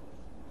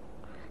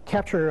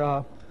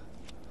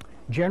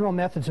general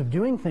methods of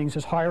doing things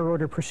as higher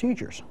order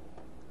procedures.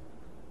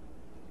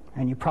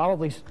 And you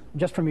probably,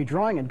 just from me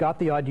drawing it, got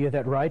the idea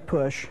that right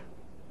push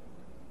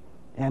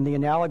and the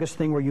analogous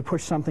thing where you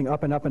push something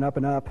up and up and up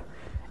and up,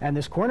 and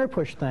this corner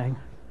push thing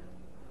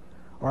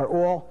are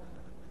all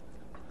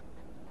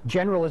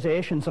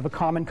generalizations of a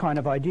common kind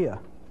of idea.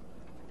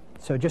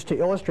 So just to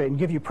illustrate and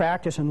give you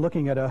practice in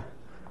looking at a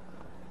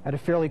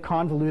fairly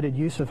convoluted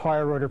use of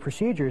higher order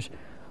procedures,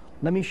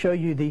 let me show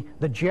you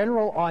the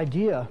general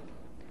idea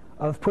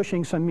of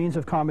pushing some means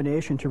of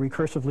combination to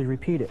recursively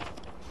repeat it.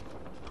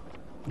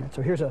 Right,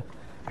 so here's a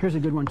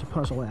good one to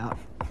puzzle out.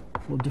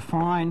 We'll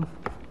define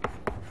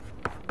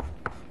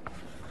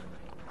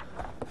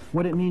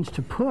what it means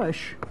to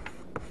push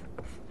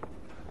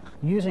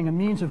using a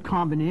means of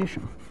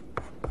combination.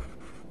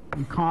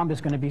 And comb is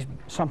going to be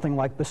something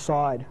like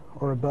beside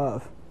or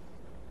above.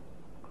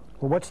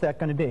 Well, what's that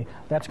going to be?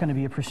 That's going to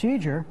be a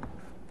procedure.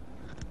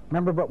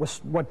 Remember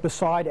what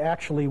beside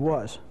actually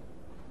was.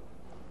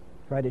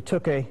 Right? It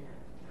took a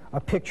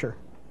picture.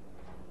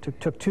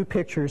 Took 2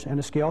 pictures and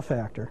a scale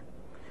factor.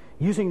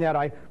 Using that,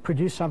 I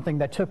produced something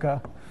that took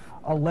a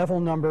level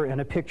number and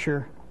a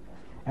picture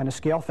and a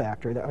scale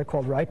factor that I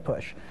called right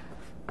push.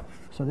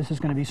 So this is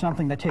going to be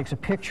something that takes a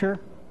picture,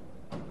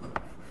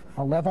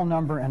 a level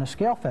number, and a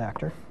scale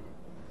factor.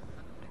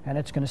 And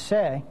it's going to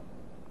say,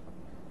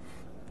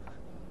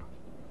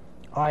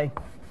 I'm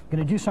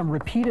going to do some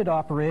repeated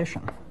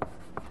operation.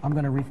 I'm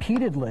going to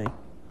repeatedly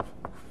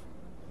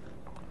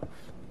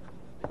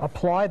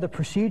apply the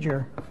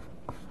procedure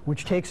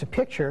which takes a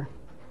picture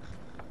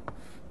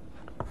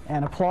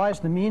and applies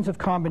the means of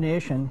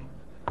combination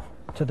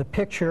to the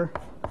picture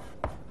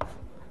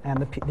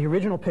and the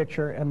original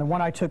picture and the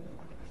one I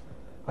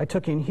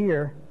took in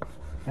here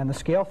and the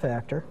scale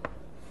factor.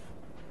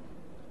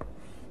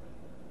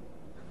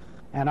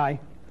 And I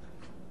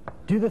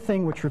do the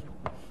thing which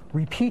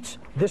repeats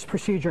this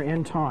procedure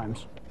n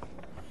times.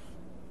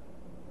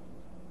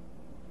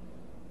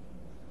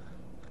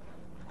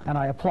 and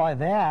I apply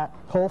that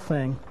whole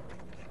thing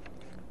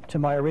to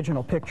my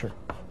original picture.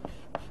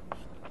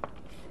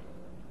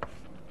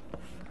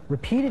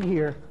 Repeated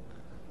here,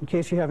 in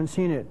case you haven't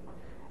seen it,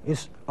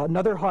 is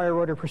another higher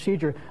order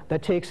procedure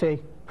that takes a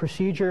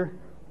procedure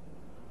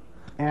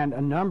and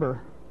a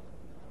number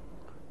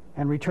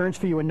and returns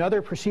for you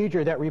another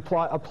procedure that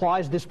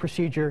applies this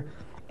procedure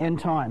n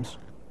times.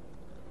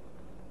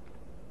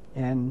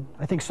 And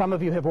I think some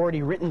of you have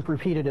already written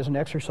repeated as an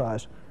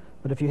exercise,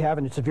 but if you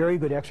haven't, it's a very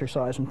good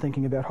exercise in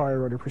thinking about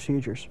higher order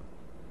procedures.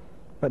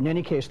 But in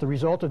any case, the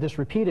result of this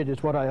repeated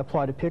is what I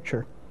apply to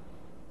picture.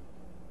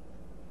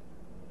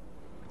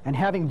 And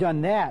having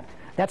done that,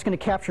 that's going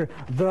to capture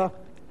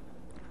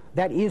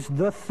that is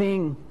the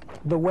thing,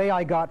 the way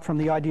I got from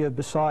the idea of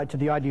beside to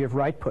the idea of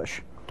right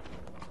push.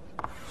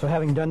 So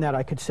having done that,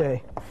 I could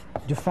say,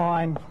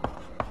 define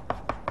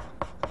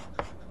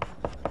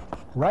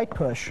right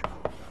push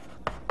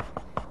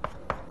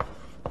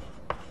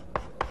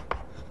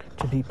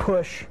to be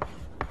push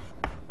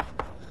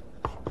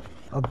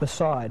of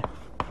beside.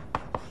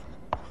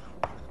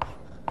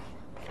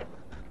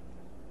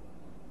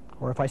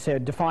 Or if I say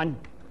define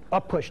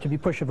up push to be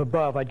push of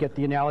above, I'd get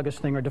the analogous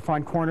thing, or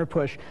define corner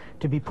push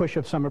to be push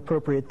of some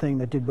appropriate thing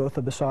that did both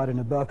the beside and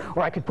above.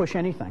 Or I could push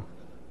anything.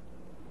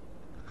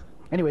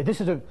 Anyway, if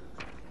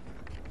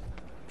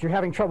you're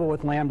having trouble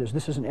with lambdas,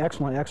 this is an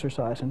excellent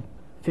exercise in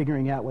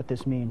figuring out what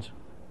this means.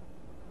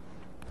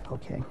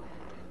 Okay.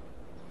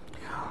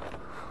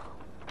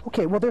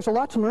 Okay, well, there's a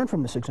lot to learn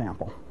from this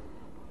example.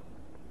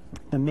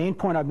 The main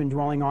point I've been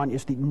dwelling on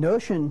is the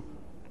notion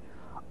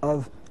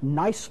of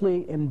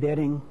nicely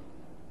embedding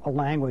a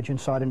language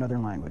inside another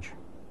language,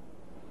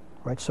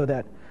 right? So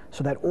that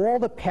all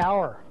the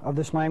power of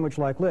this language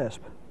like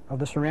Lisp, of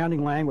the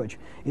surrounding language,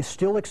 is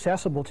still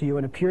accessible to you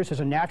and appears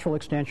as a natural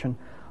extension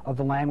of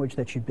the language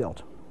that you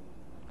built.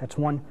 That's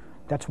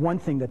one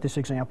thing that this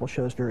example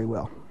shows very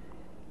well.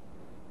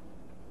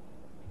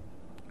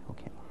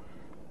 Okay.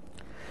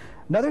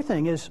 Another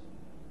thing is,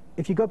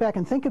 if you go back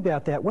and think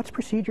about that, what's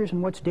procedures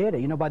and what's data?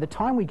 You know, by the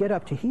time we get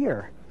up to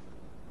here,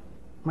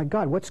 my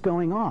God, what's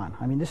going on?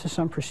 I mean, this is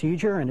some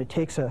procedure, and it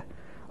takes a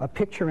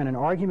picture and an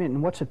argument.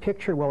 And what's a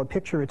picture? Well, a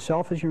picture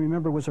itself, as you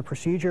remember, was a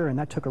procedure, and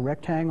that took a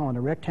rectangle, and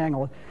a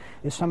rectangle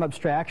is some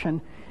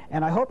abstraction.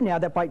 And I hope now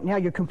that by now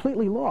you're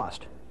completely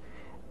lost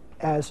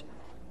as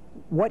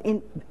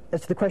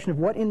the question of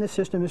what in the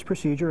system is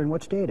procedure and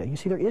what's data. You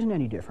see, there isn't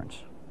any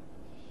difference.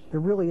 There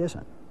really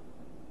isn't.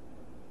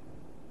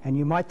 And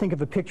you might think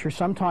of a picture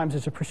sometimes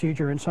as a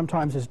procedure and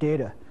sometimes as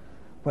data,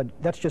 but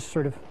that's just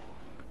sort of,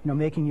 you know,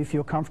 making you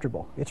feel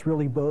comfortable. It's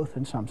really both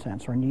in some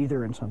sense, or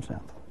neither in some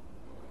sense.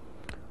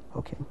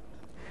 Okay.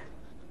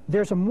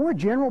 There's a more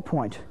general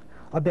point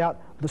about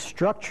the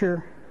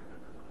structure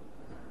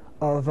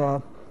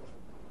of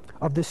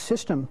this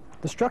system,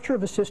 the structure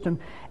of a system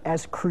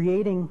as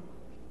creating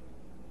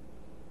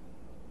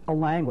a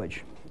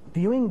language,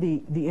 viewing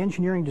the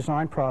engineering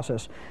design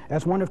process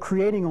as one of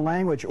creating a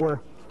language,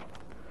 or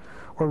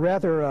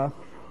rather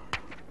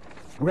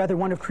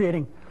one of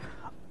creating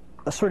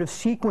a sort of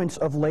sequence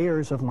of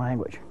layers of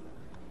language.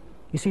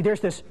 You see, there's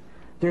this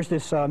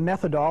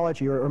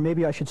methodology, or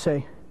maybe I should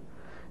say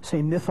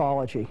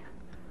mythology,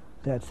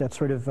 that's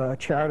sort of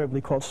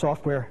charitably called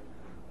software,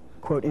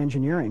 quote,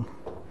 engineering,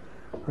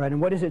 right? And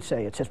what does it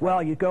say? It says,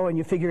 well, you go and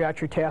you figure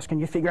out your task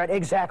and you figure out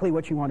exactly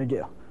what you want to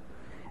do.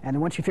 And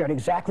then once you figure out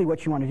exactly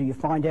what you want to do, you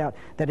find out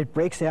that it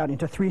breaks out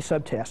into 3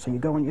 subtasks. So you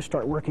go and you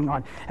start working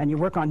on, and you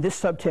work on this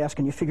subtask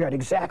and you figure out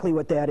exactly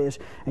what that is,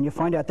 and you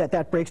find out that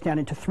that breaks down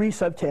into 3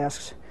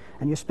 subtasks,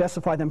 and you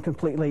specify them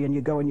completely, and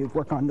you go and you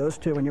work on those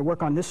 2, and you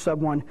work on this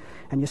sub one,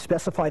 and you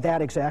specify that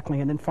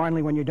exactly, and then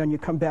finally when you're done, you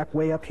come back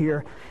way up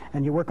here,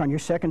 and you work on your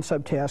second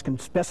subtask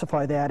and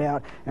specify that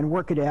out and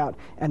work it out,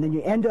 and then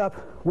you end up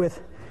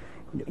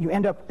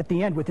at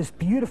the end with this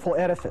beautiful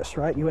edifice,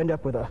 right? You end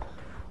up with a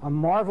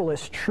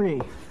marvelous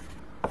tree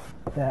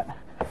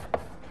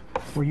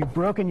where you've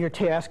broken your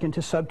task into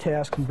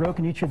subtasks and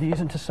broken each of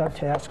these into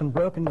subtasks and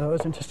broken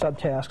those into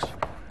subtasks,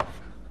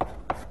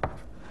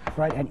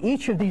 right? And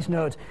each of these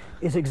nodes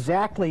is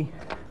exactly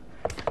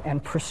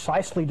and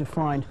precisely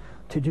defined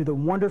to do the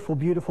wonderful,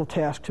 beautiful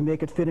task to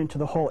make it fit into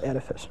the whole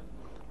edifice,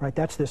 right?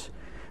 That's this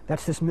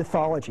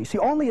mythology. See,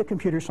 only a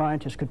computer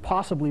scientist could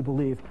possibly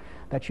believe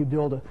that you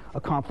build a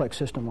complex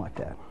system like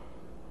that,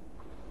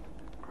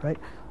 right?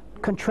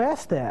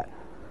 Contrast that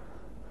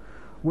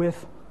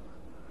with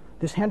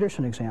this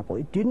Henderson example.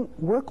 It didn't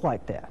work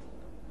like that.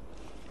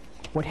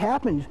 What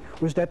happened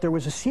was that there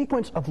was a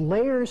sequence of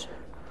layers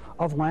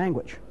of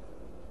language.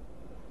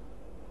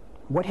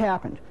 What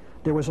happened?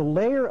 There was a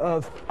layer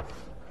of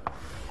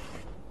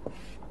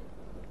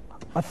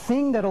a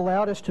thing that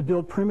allowed us to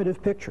build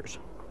primitive pictures.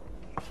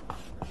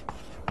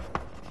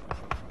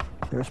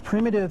 There's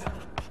primitive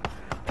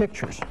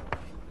pictures.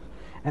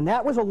 And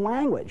that was a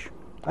language.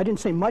 I didn't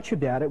say much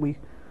about it. We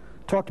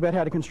talked about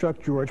how to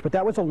construct George, but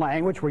that was a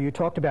language where you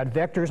talked about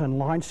vectors and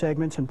line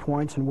segments and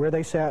points and where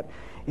they sat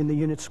in the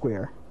unit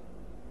square.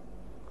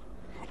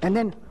 And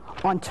then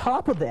on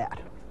top of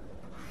that,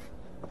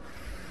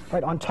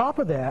 right, on top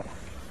of that,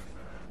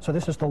 So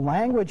this is the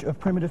language of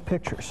primitive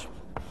pictures.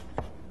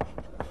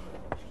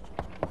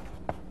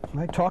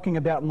 Right? Talking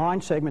about line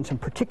segments and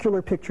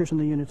particular pictures in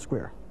the unit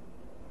square.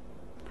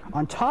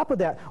 On top of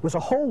that was a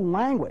whole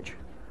language.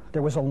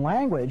 There was a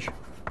language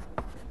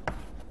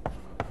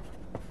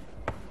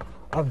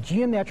of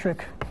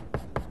geometric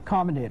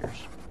combinators.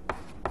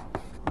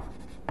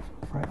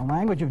 Right? A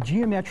language of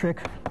geometric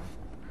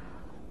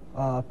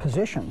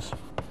positions,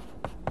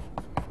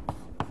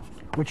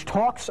 which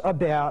talks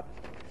about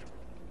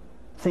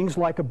things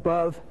like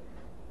above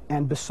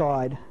and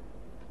beside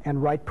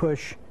and right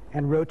push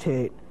and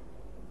rotate.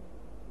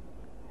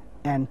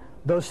 And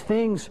those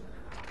things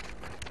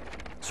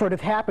sort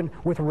of happen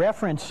with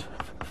reference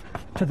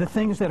to the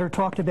things that are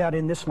talked about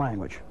in this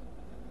language.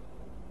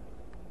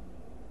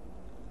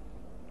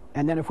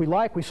 And then if we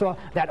like, we saw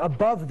that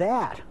above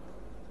that,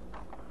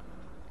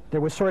 there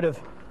was sort of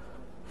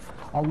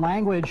a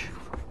language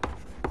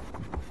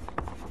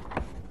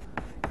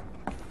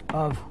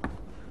of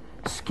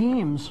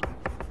schemes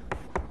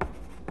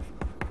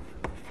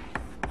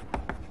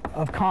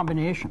of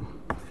combination.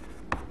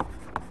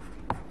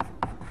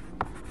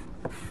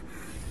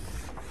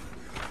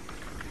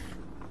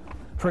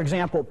 For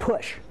example,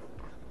 push,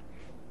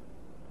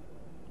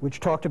 which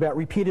talked about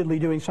repeatedly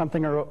doing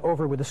something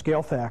over with a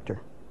scale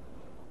factor.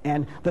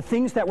 And the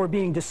things that were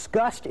being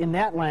discussed in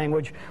that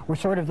language were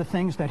sort of the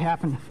things that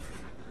happened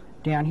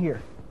down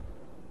here.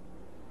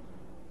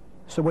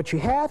 So what you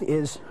have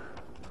is,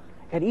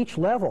 at each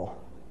level,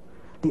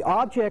 the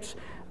objects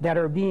that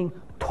are being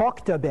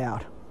talked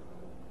about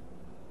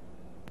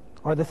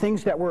are the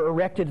things that were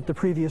erected at the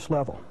previous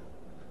level.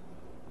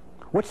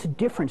 What's the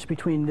difference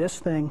between this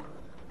thing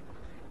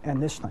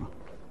and this thing?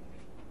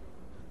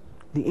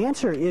 The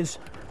answer is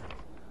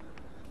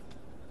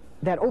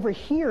that over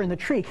here in the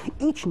tree,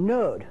 each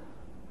node,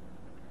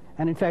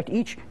 and in fact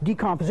each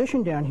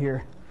decomposition down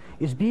here,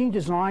 is being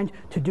designed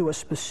to do a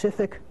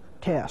specific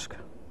task.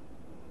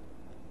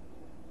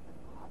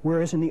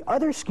 Whereas in the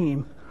other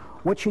scheme,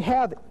 what you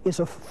have is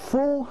a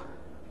full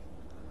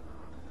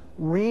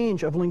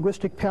range of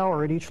linguistic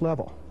power at each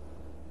level.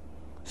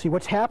 See,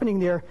 what's happening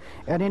there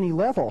at any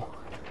level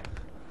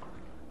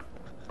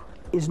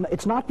is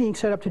it's not being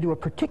set up to do a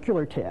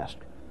particular task.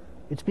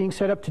 It's being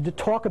set up to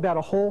talk about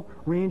a whole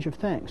range of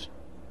things.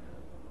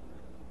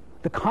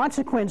 The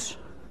consequence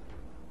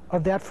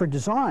of that for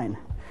design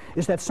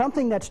is that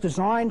something that's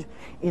designed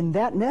in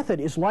that method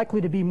is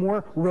likely to be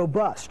more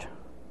robust.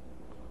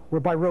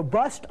 Where by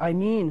robust, I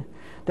mean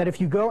that if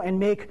you go and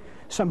make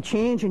some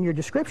change in your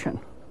description,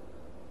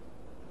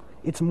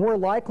 it's more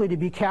likely to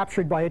be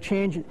captured by a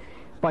change,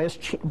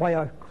 by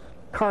a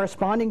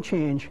corresponding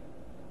change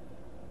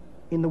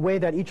in the way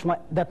that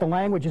that the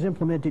language is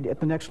implemented at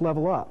the next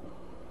level up.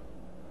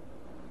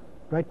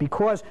 Right?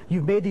 Because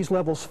you've made these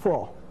levels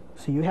full.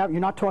 So you're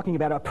not talking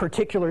about a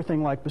particular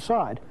thing like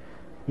beside.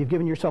 You've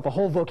given yourself a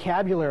whole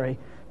vocabulary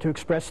to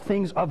express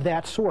things of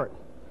that sort.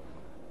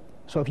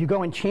 So if you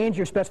go and change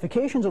your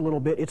specifications a little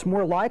bit, it's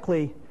more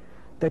likely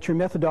that your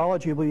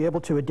methodology will be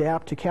able to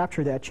adapt to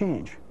capture that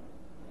change.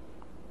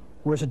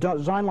 Whereas a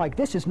design like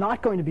this is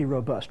not going to be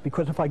robust,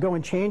 because if I go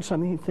and change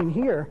something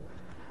here,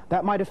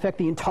 that might affect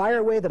the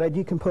entire way that I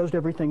decomposed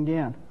everything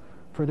down,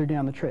 further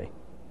down the tree.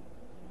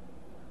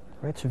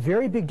 Right? It's a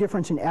very big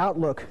difference in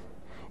outlook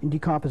in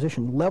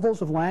decomposition,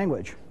 levels of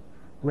language,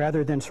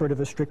 rather than sort of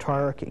a strict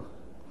hierarchy.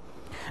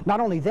 Not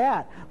only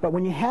that, but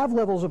when you have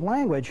levels of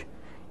language,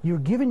 you're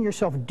giving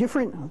yourself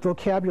different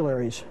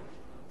vocabularies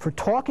for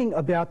talking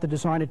about the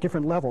design at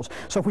different levels.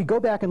 So if we go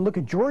back and look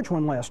at George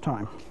one last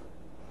time,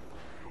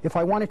 if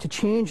I wanted to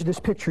change this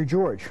picture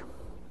George,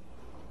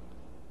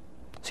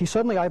 see,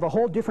 suddenly I have a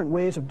whole different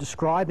ways of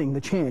describing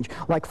the change.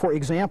 Like, for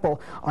example,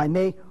 I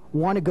may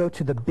want to go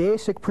to the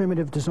basic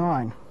primitive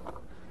design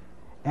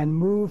and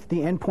move the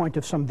endpoint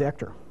of some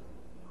vector.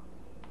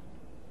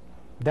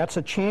 That's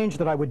a change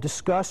that I would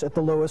discuss at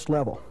the lowest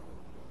level.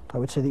 I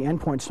would say the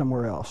endpoint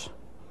somewhere else.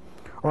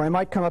 Or I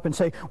might come up and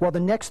say, well, the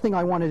next thing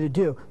I wanted to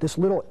do, this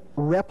little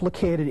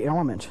replicated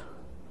element,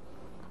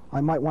 I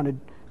might want to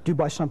do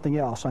by something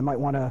else. I might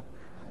want to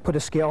put a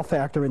scale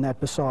factor in that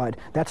beside.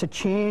 That's a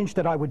change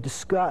that I would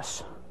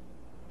discuss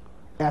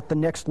at the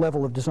next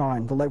level of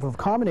design, the level of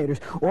combinators.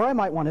 Or I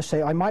might want to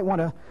say, I might want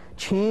to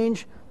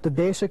change the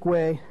basic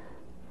way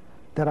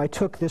that I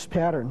took this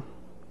pattern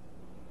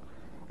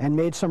and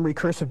made some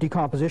recursive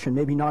decomposition,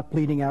 maybe not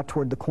bleeding out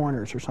toward the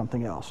corners or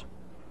something else.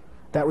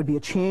 That would be a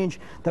change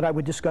that I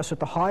would discuss at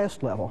the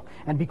highest level.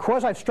 And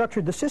because I've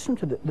structured the system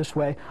this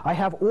way, I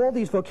have all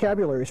these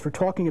vocabularies for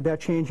talking about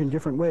change in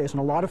different ways and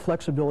a lot of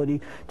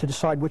flexibility to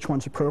decide which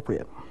one's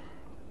appropriate.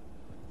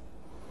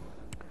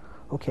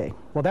 Okay,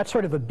 well, that's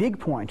sort of a big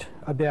point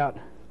about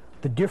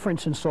the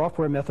difference in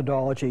software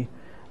methodology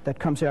that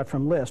comes out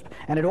from Lisp.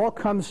 And it all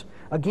comes,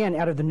 again,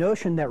 out of the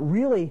notion that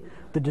really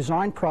the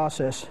design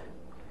process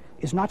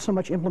is not so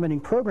much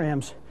implementing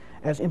programs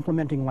as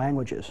implementing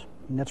languages.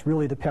 And that's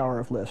really the power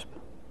of Lisp.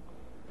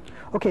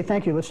 Okay,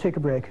 thank you. Let's take a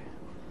break.